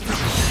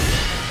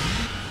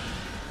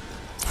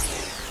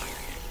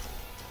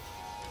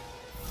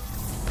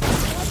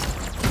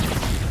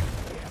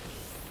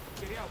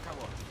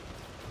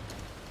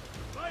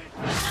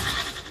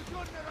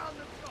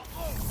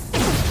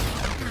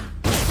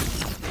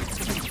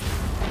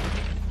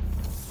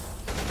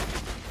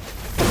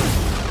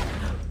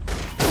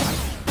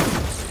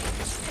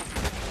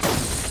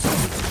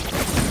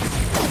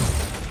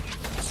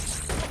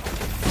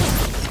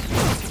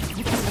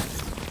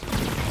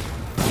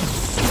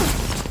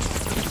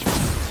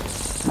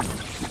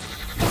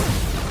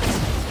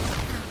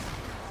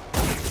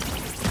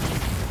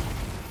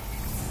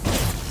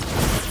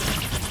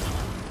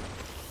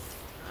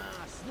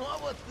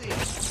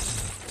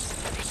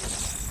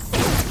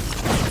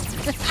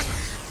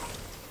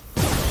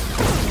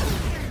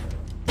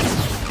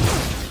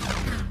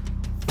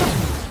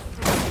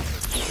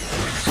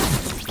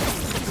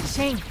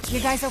 Shane, you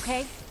guys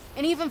okay?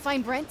 And even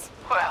find Brent?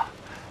 Well,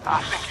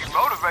 I think you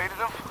motivated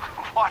them.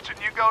 Watching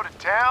you go to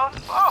town?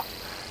 Oh,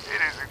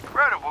 it is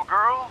incredible,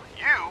 girl.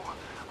 You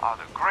are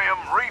the Grim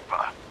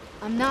Reaper.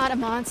 I'm not a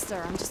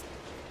monster.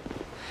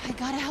 I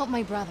gotta help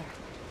my brother.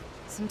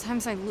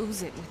 Sometimes I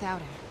lose it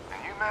without him.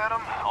 And you,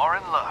 madam, are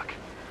in luck.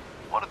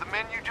 One of the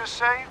men you just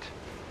saved?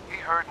 He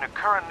heard an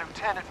Akuran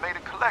lieutenant made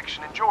a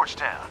collection in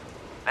Georgetown.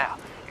 Now,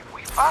 if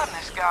we find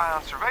this guy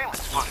on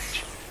surveillance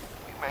footage,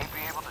 we may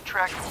be able to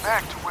track him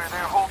back to where they're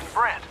holding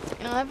Brent.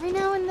 You know, every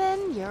now and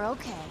then, you're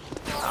okay.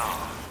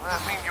 Oh,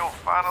 that mean you're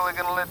finally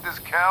gonna let this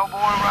cowboy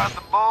ride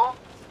the bull?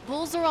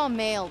 Bulls are all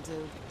male,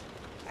 dude.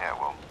 Yeah,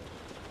 well,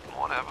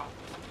 whatever.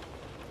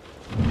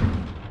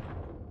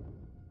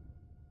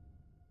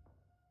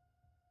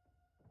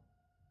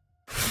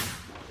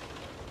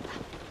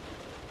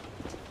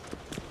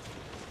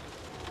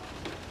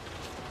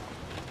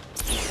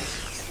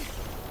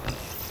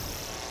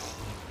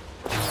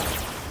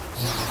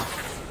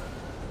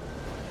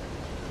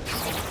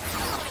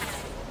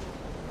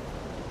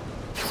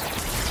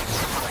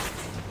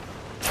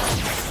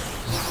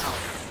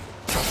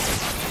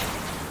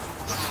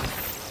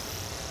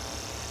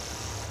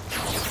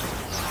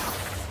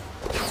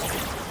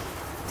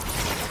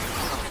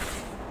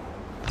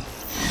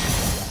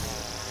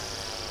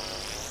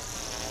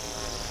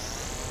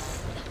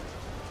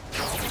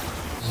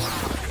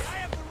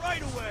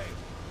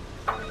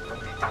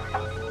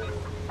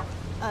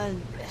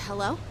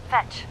 Hello?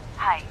 Fetch.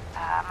 Hi,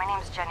 my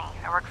name's Jenny.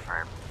 I work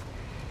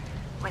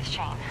with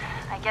Shane.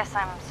 I guess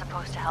I'm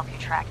supposed to help you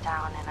track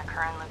down an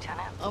Akuran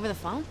lieutenant. Over the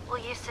phone?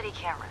 We'll use city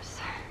cameras.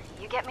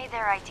 You get me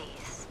their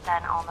IDs.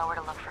 then I'll know where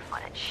to look for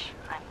footage.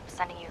 I'm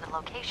sending you the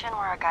location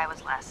where a guy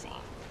was last seen.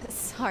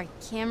 Sorry,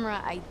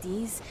 camera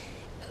IDs?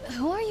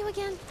 Who are you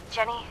again?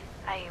 Jenny,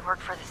 I work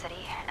for the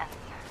city, and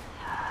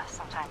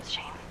sometimes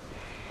Shane.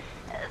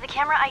 The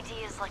camera ID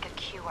is like a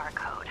QR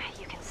code.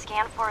 You can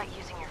scan for it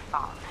using your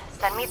phone.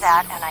 Send me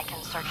that, and I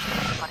can search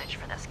through the footage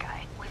for this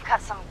guy. We've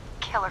got some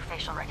killer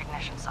facial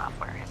recognition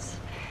software. It's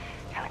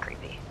kind of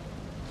creepy.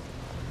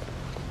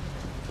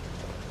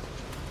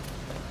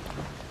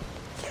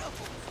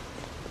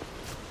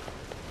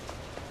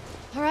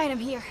 All right, I'm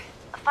here.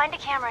 Find a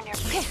camera near me.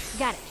 Okay,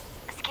 got it.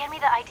 Scan me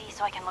the ID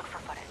so I can look for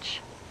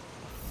footage.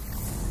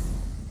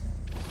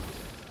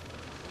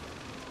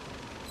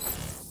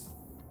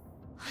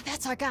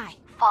 That's our guy.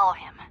 Follow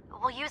him.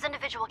 We'll use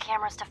individual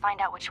cameras to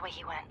find out which way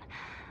he went.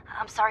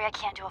 I'm sorry I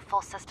can't do a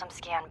full system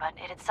scan, but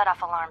it'd set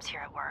off alarms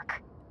here at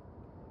work.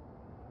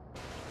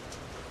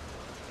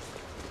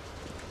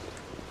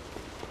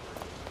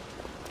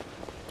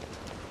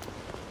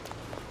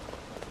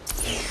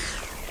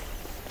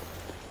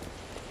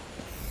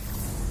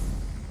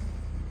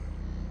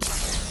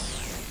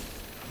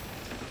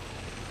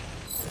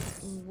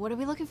 What are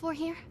we looking for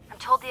here? I'm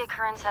told the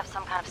Akurans have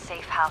some kind of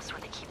safe house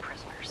where they keep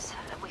prisoners.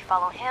 If we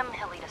follow him,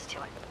 he'll lead us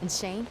to it. And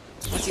Shane?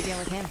 What's your deal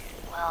with him?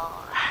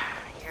 Well,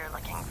 you're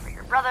looking for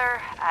your brother.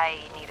 I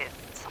needed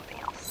something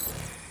else.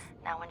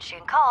 Now when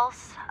Shane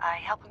calls, I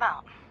help him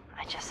out.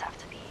 I just have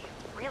to be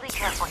really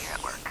careful here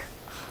at work.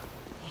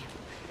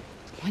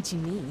 Damn. What'd you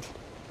need?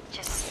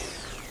 Just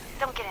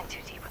don't get in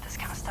too deep with this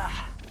kind of stuff.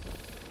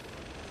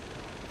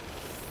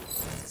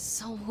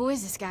 So who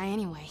is this guy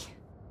anyway?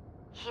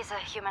 He's a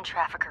human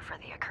trafficker for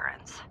the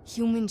Akurans.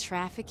 Human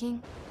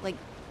trafficking? Like,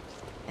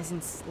 as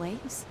in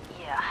slaves?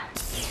 Yeah.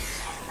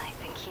 And I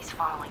think he's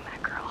following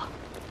that girl.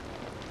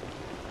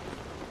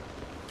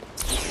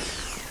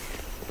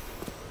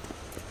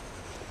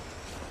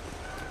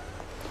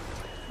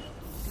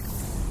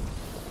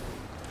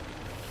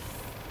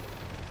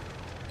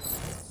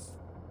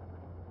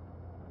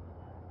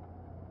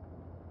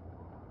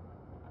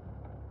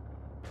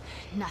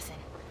 Nothing.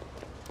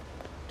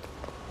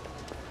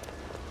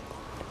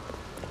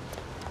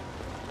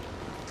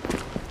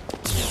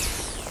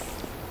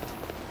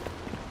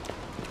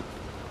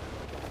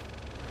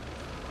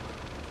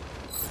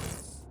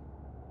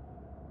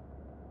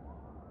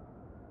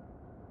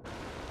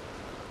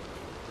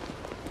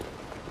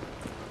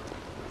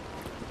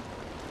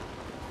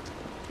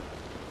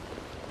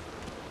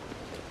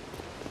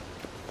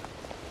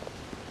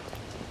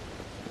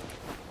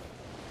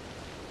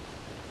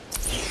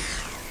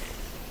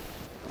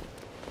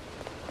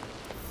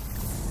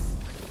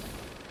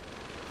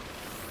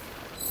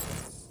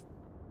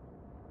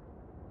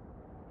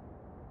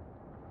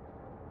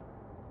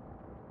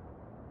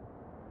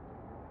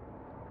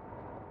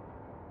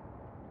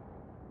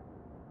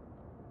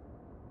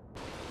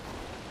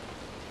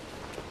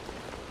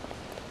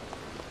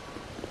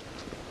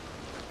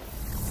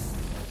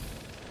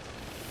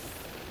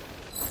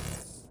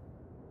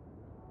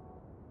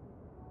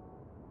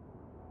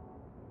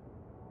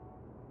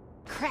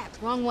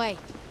 Crap, wrong way.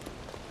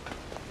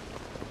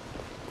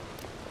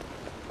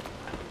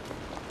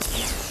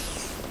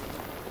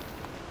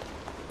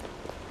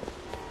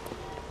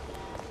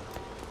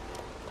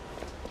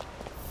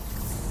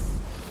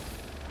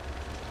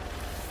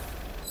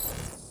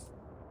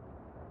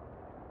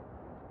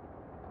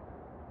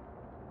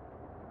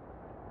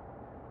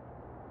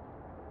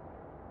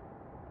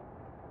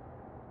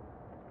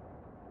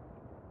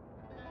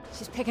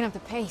 She's picking up the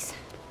pace.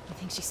 You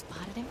think she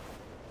spotted him?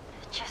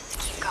 Just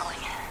keep going.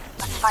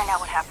 Let's find out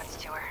what happens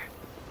to her.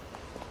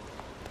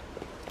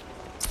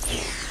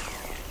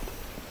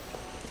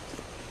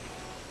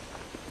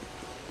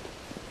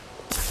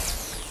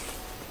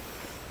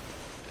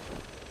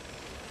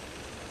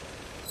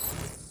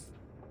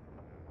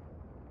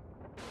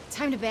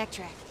 Time to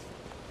backtrack.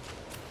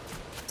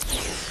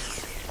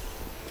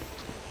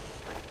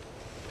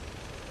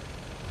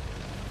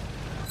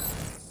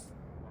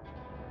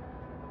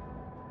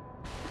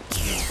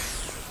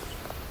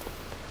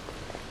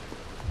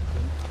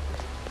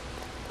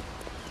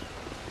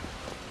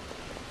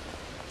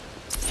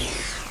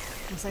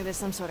 Looks like there's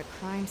some sort of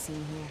crime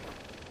scene here.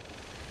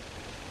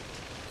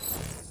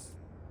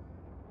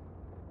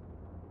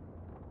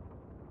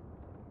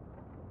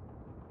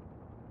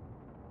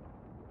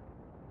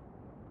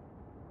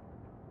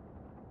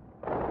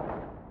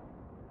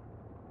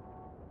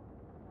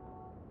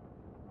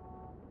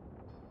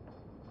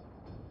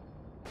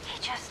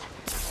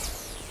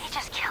 He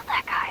just killed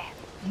that guy.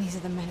 And these are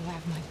the men who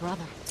have my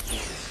brother.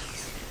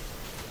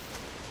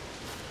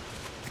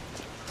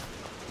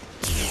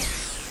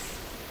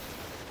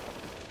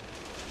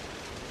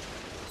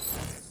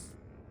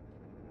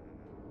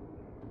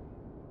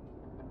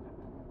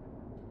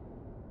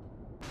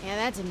 Yeah,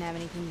 that didn't have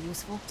anything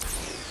useful.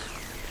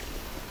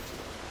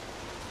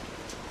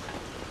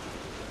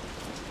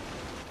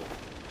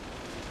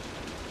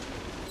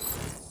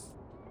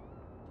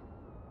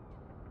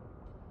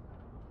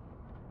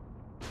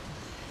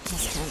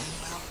 This can't end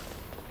well.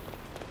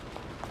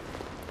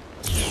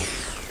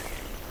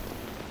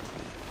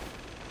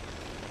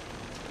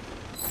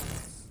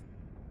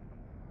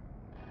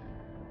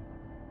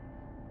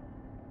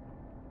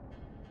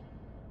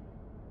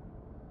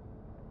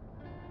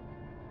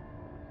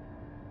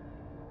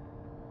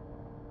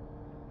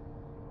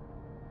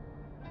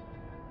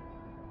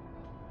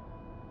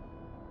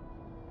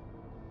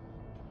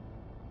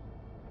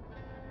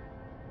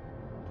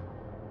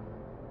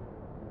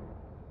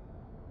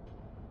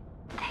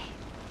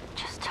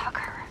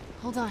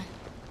 Hold on.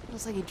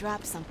 Looks like he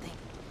dropped something.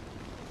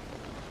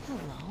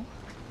 Hello?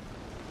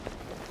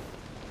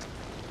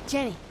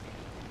 Jenny,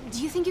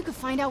 do you think you could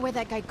find out where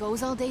that guy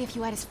goes all day if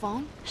you had his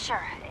phone?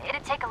 Sure,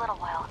 it'd take a little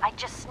while. I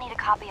just need a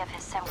copy of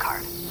his SIM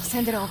card. I'll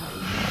send it over.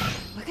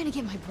 We're gonna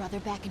get my brother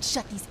back and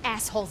shut these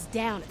assholes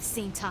down at the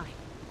same time.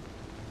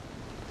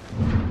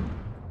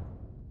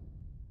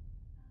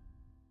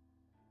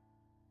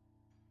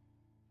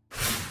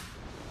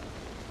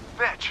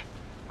 Bitch,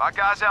 my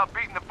guys out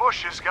beating the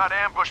bushes got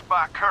ambushed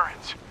by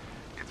Akurans.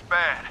 It's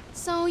bad.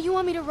 So you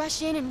want me to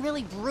rush in and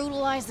really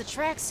brutalize the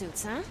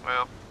tracksuits, huh?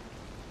 Well,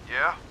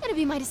 yeah? It'd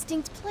be my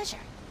distinct pleasure.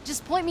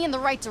 Just point me in the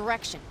right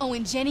direction. Oh,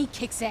 and Jenny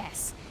kicks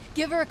ass.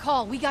 Give her a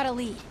call. We got a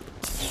lead.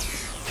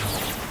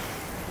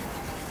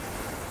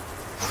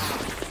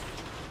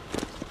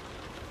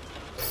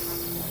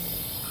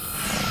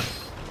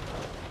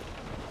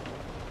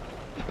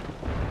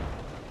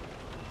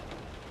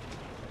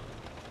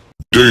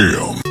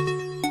 Damn.